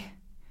okay.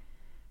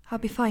 I'll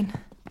be fine.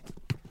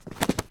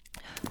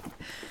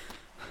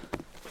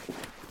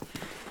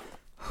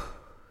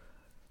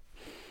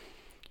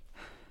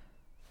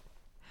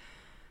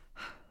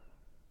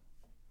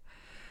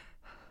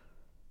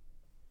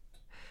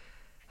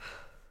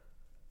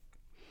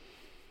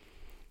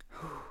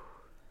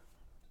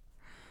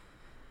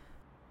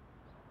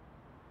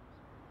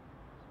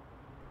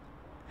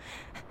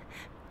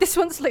 This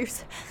one's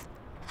loose.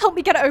 Help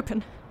me get it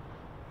open.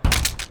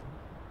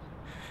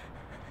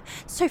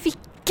 Sophie,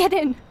 get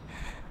in.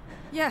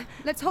 Yeah,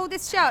 let's hold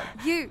this shut.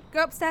 You,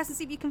 go upstairs and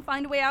see if you can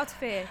find a way out of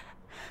here.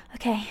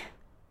 Okay.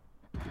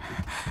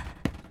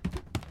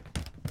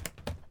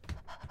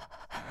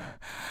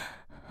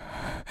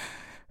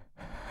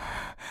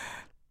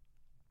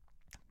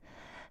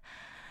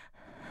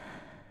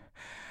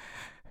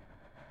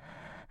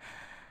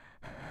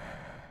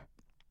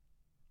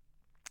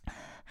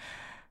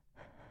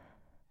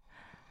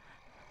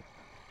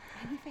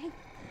 Anything?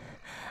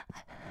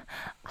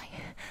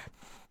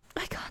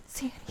 I can't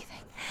see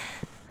anything.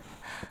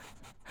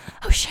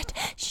 Oh shit!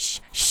 Shh!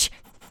 Shh!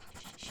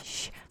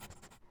 Shh!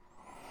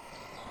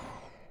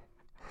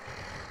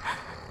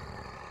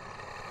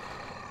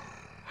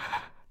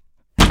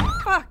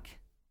 Fuck!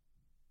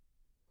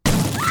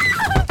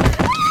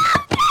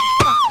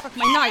 Fuck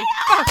my knife!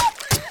 Fuck!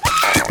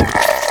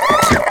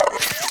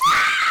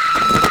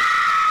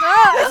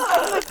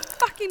 My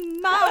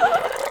fucking mouth!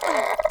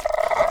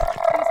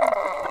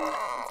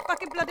 There's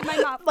fucking blood in my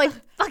mouth. My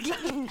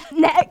fucking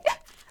neck!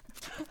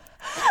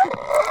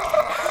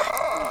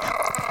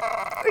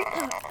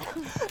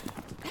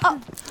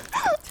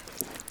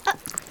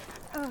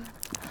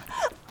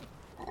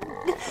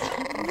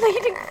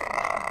 Bleeding.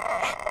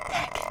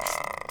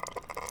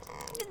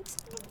 It's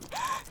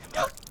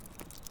not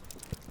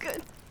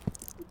good.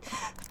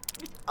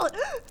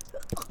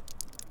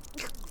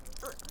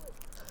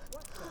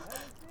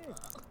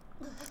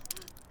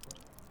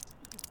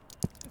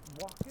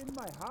 Walk in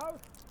my house?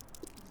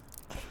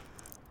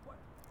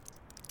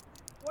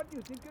 What do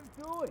you think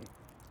you're doing?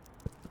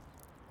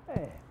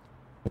 Hey,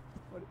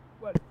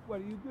 what are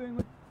you doing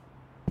with?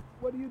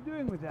 What are you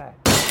doing with that?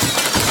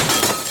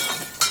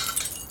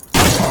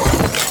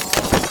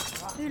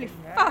 Holy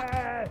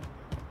fuck!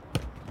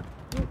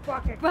 You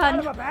fucking Run! son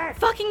of a bitch!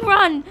 Fucking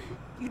run!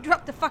 You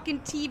dropped the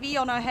fucking TV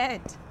on her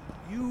head.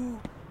 You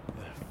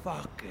the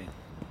fucking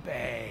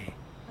bay.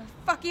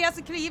 Fuck, he has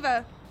a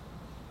cleaver.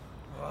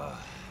 Oh.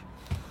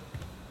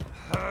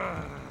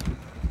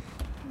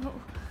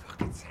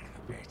 Fucking son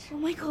of a bitch. Oh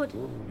my god.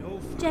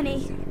 You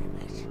Jenny. son of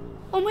a bitch.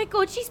 Oh my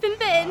god, she's been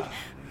bitten.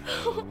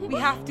 We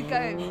have to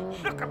go.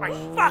 Look at my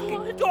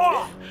fucking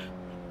door!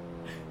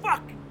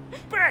 Fucking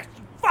bitch!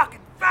 You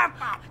fucking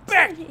vampire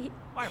bitch! Jenny.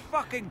 My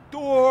fucking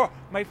door,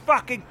 my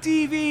fucking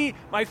TV,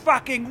 my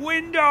fucking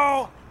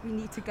window! We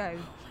need to go.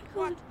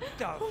 What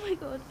the Oh my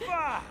god.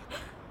 fuck?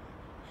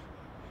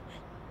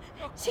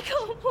 She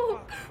can't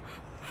walk.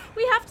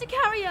 We have to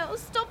carry her or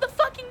stop the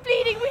fucking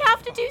bleeding. We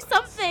have to do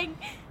something.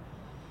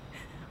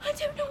 I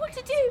don't know what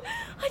to do.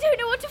 I don't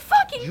know what to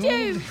fucking You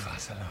do. leave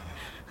us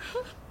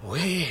alone.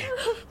 We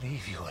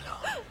leave you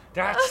alone.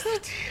 That's the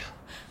deal.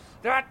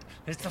 That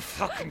is the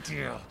fucking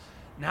deal.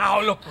 Now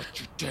look what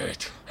you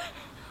did.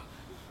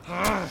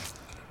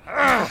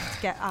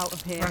 Get out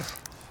of here.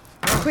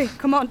 Quick,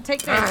 come on,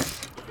 take this.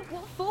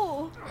 What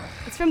for?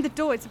 It's from the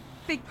door. It's a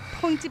big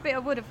pointy bit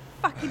of wood, a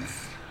fucking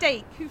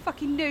stake. Who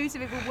fucking knows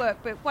if it will work,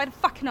 but why the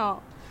fuck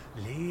not?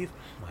 Leave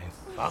my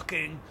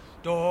fucking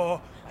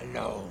door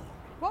alone.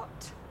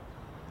 What?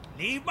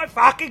 Leave my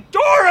fucking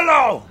door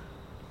alone!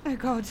 Oh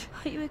god.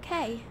 Are you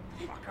okay?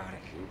 Fuck out of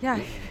here. Yeah.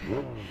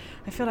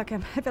 I feel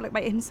like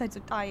my insides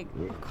are dying.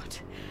 Oh god.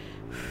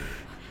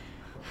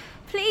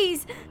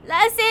 Please,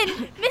 let us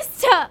in,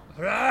 mister!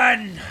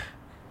 Run!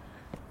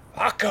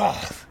 Fuck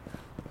off!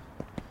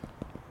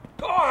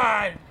 Go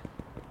on!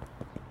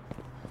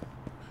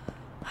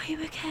 Are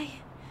you okay?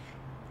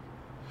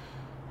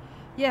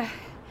 Yeah.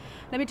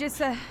 Let me just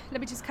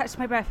catch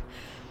my breath.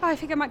 Oh, I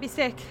think I might be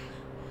sick.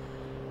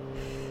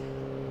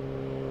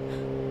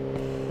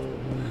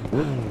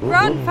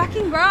 Run!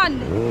 Fucking run!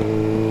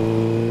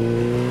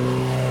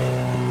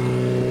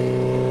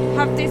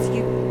 Have this,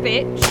 you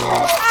bitch.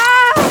 Ah!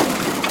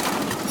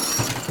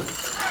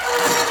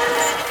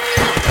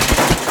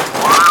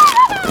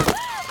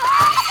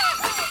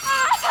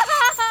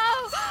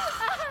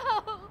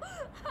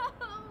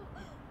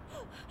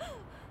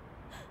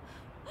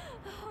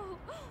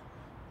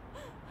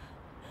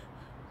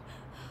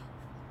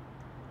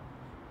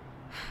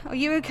 Are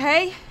you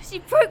okay? She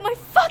broke my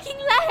fucking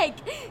leg!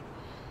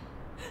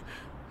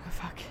 Oh,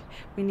 fuck.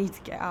 We need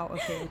to get out of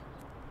here.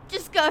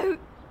 Just go.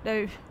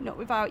 No, not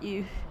without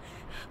you.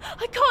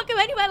 I can't go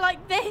anywhere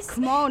like this.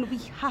 Come on, we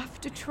have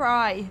to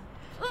try.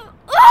 Oh!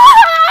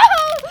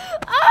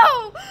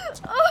 Oh!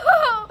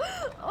 Oh!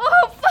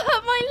 Oh,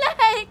 fuck my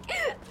leg!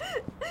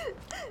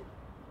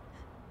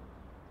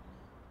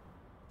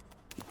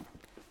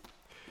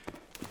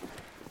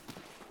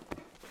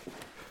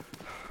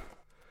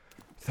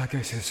 That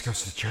guy says this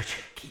goes to the church.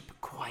 Keep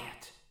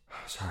quiet.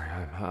 Sorry,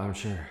 I'm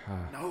sure.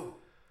 No,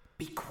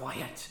 be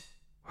quiet.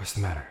 What's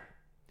the matter?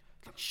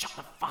 Look, shut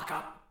the fuck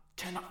up.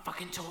 Turn that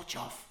fucking torch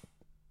off.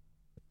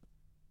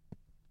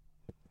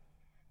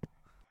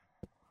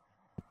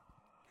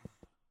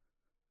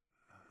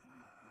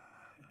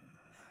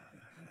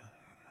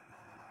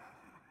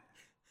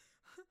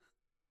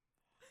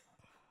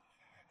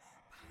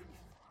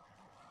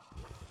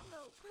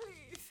 No,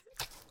 please.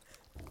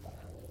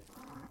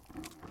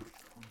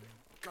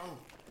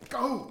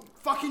 Go!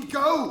 Fucking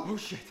go! Oh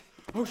shit!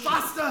 Oh shit!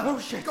 Faster! Oh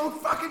shit! Go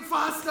fucking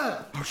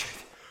faster! Oh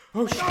shit!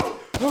 Oh shit! No!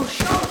 Oh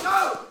shit! No!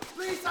 No!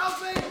 Please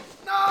help me!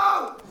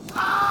 No!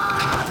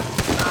 Ah!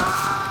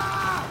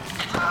 Ah!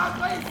 Ah!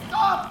 Please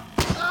stop!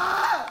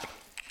 Ah!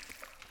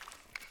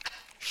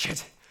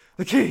 Shit!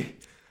 The key!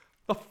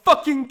 The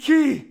fucking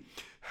key!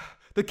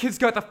 The kid's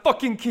got the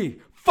fucking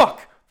key!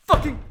 Fuck!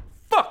 Fucking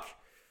fuck!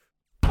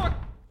 Fuck!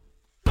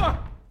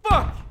 Fuck!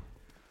 Fuck!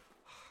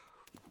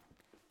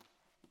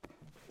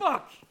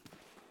 Fuck!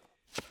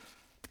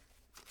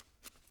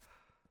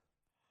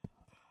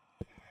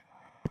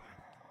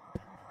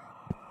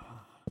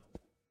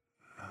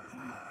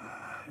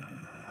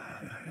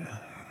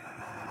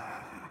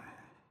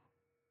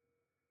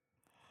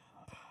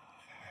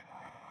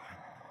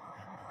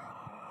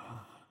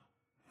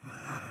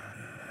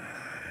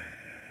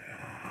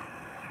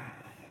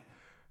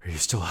 Are you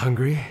still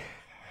hungry?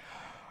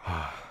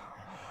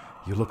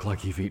 You look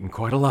like you've eaten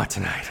quite a lot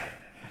tonight.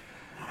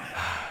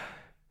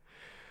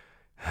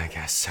 I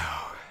guess so.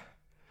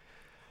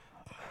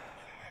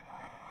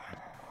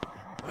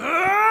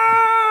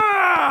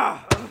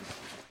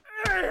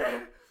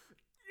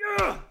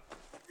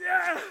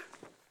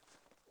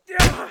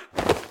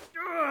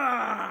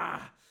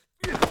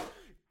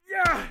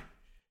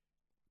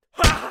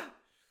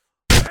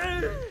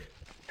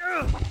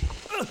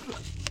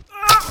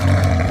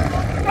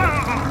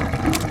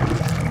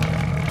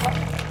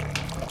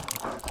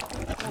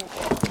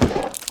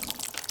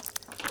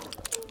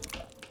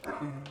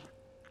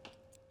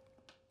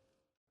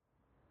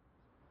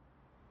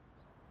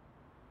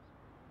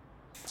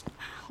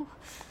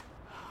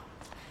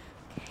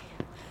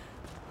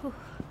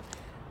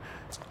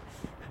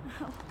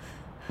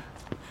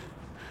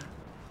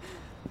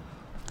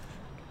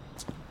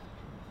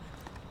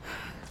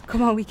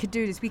 Come on, we could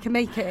do this. We can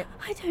make it.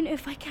 I don't know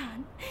if I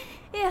can.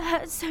 It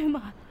hurts so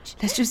much.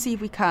 Let's just see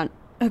if we can.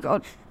 Oh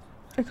God.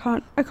 I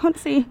can't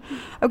see.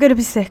 I'm gonna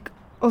be sick.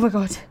 Oh my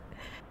God.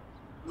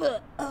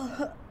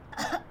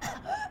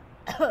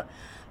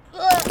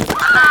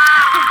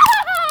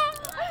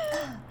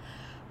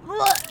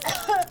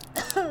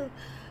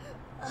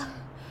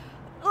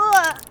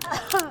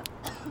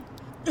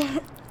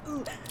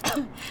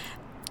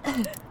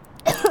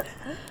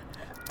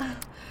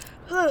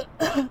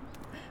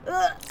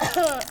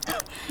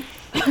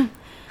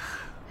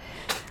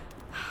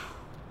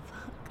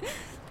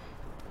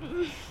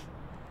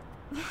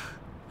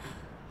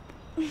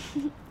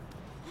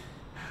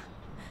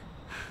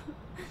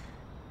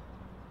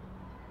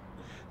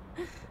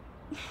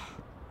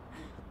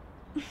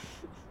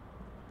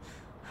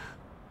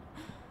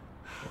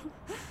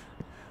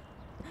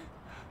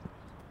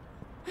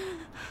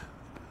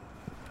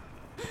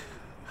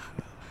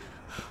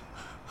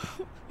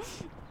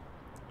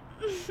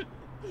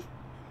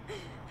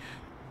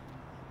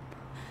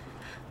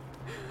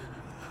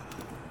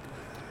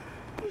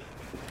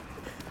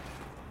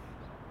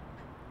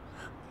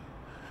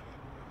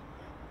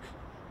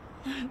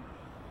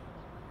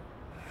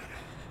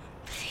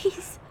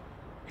 Please.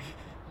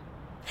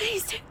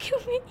 Please don't kill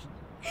me.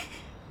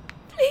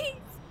 Please.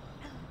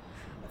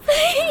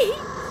 Please.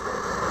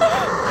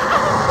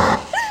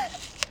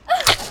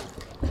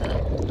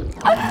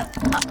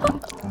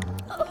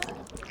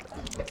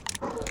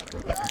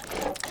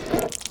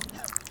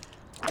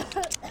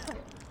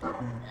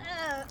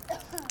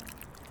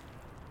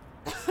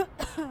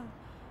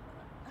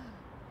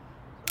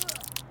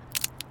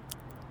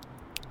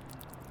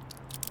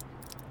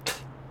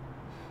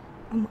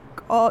 Oh my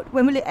God,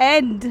 when will it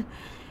end?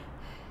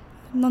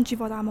 Non ci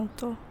vorrà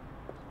molto.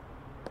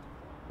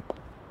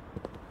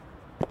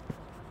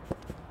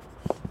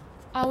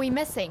 Are we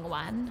missing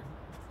one?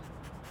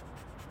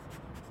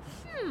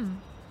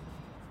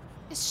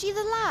 Is she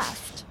the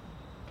last?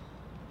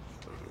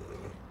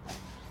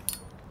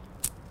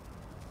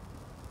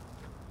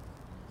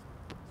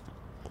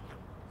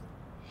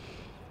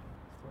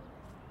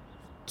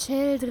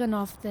 Children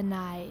of the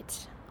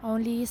night,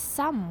 only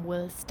some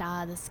will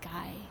star the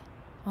sky.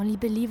 Only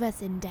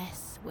believers in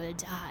death will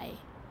die.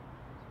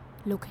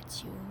 Look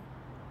at you.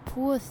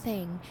 Poor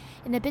thing,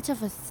 in a bit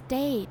of a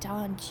state,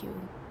 aren't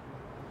you?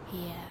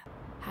 Here,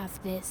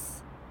 have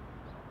this.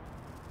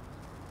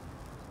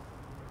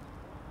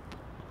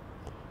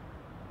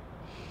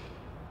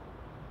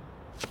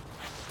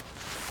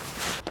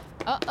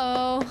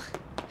 Uh-oh.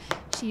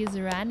 She is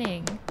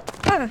running.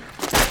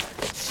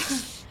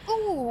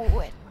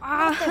 Ooh,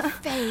 not the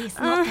face,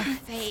 not the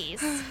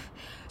face.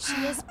 She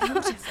is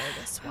beautiful,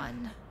 this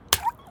one.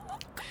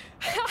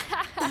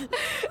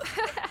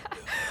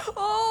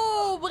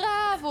 Oh,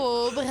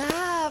 bravo,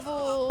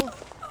 bravo.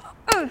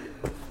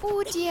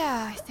 Oh dear,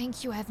 I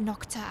think you have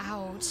knocked her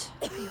out.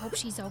 I hope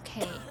she's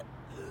okay.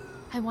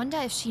 I wonder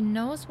if she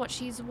knows what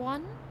she's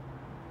won?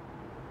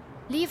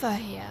 Leave her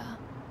here.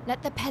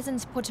 Let the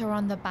peasants put her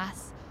on the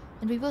bus,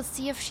 and we will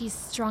see if she's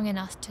strong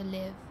enough to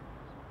live.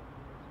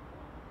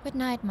 Good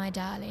night, my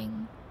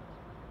darling.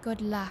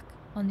 Good luck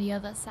on the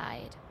other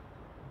side.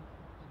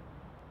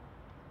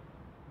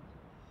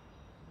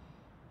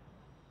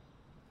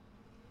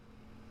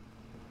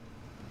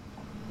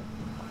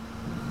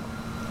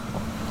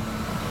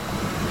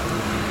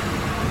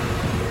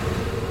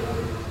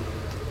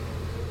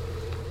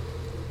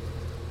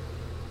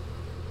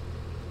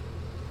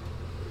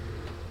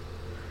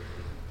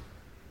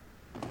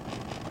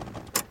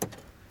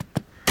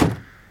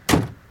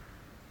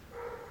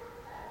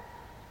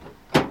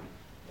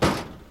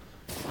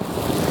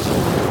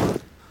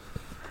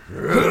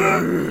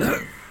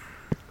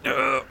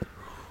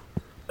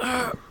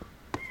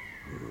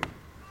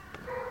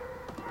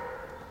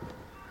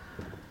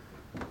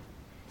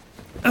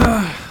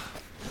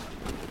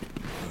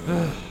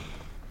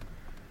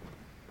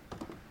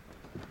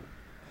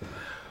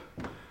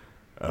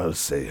 I'll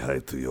say hi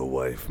to your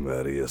wife,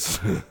 Marius.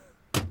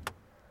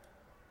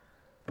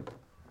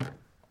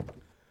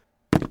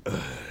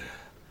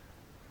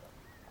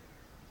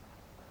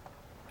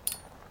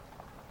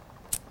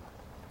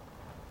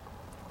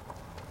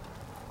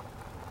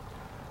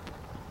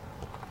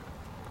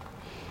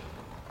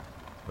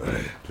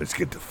 Alright, let's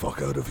get the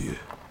fuck out of here.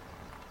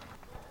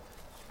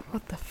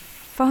 What the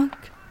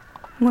fuck?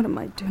 What am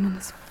I doing on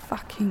this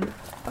fucking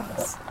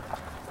bus?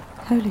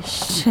 Holy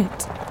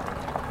shit.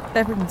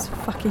 Everyone's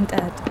fucking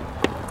dead.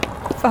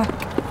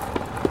 Fuck.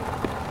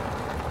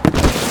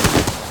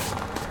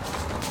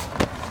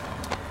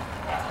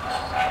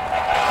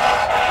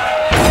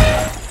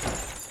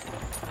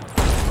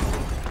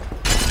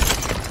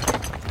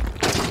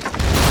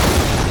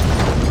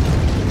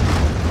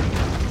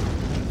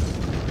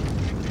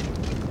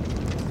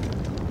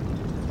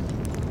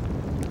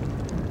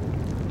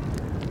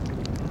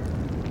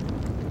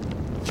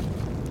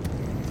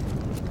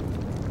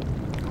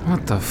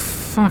 What the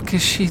fuck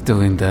is she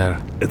doing there?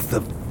 It's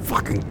the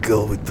fucking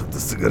girl we took the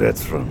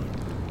cigarettes from.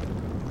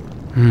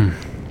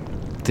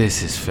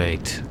 This is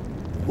fate.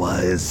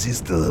 Why is she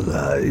still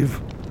alive?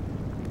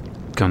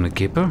 Gonna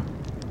keep her?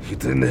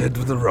 Hit her in the head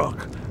with a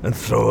rock and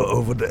throw her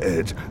over the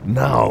edge.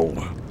 Now!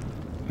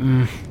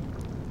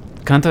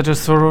 Can't I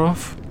just throw her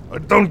off? I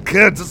don't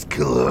care, just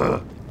kill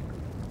her!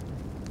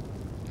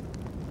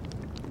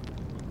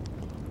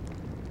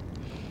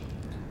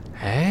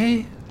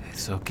 Hey,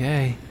 it's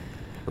okay.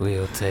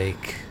 We'll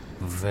take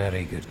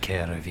very good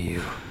care of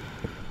you.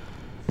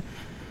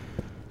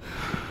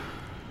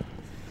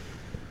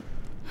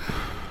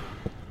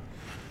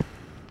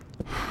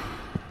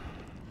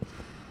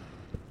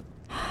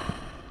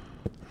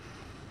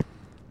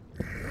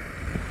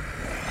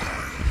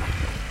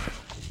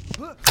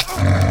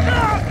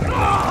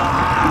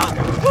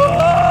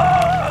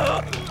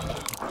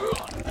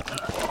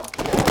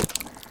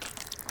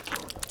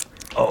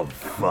 Oh,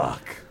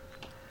 fuck.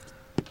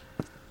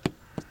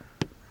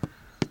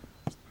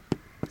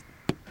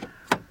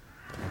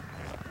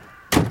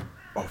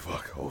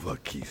 Oh,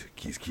 fuck, keys,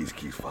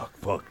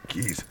 fuck,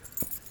 keys.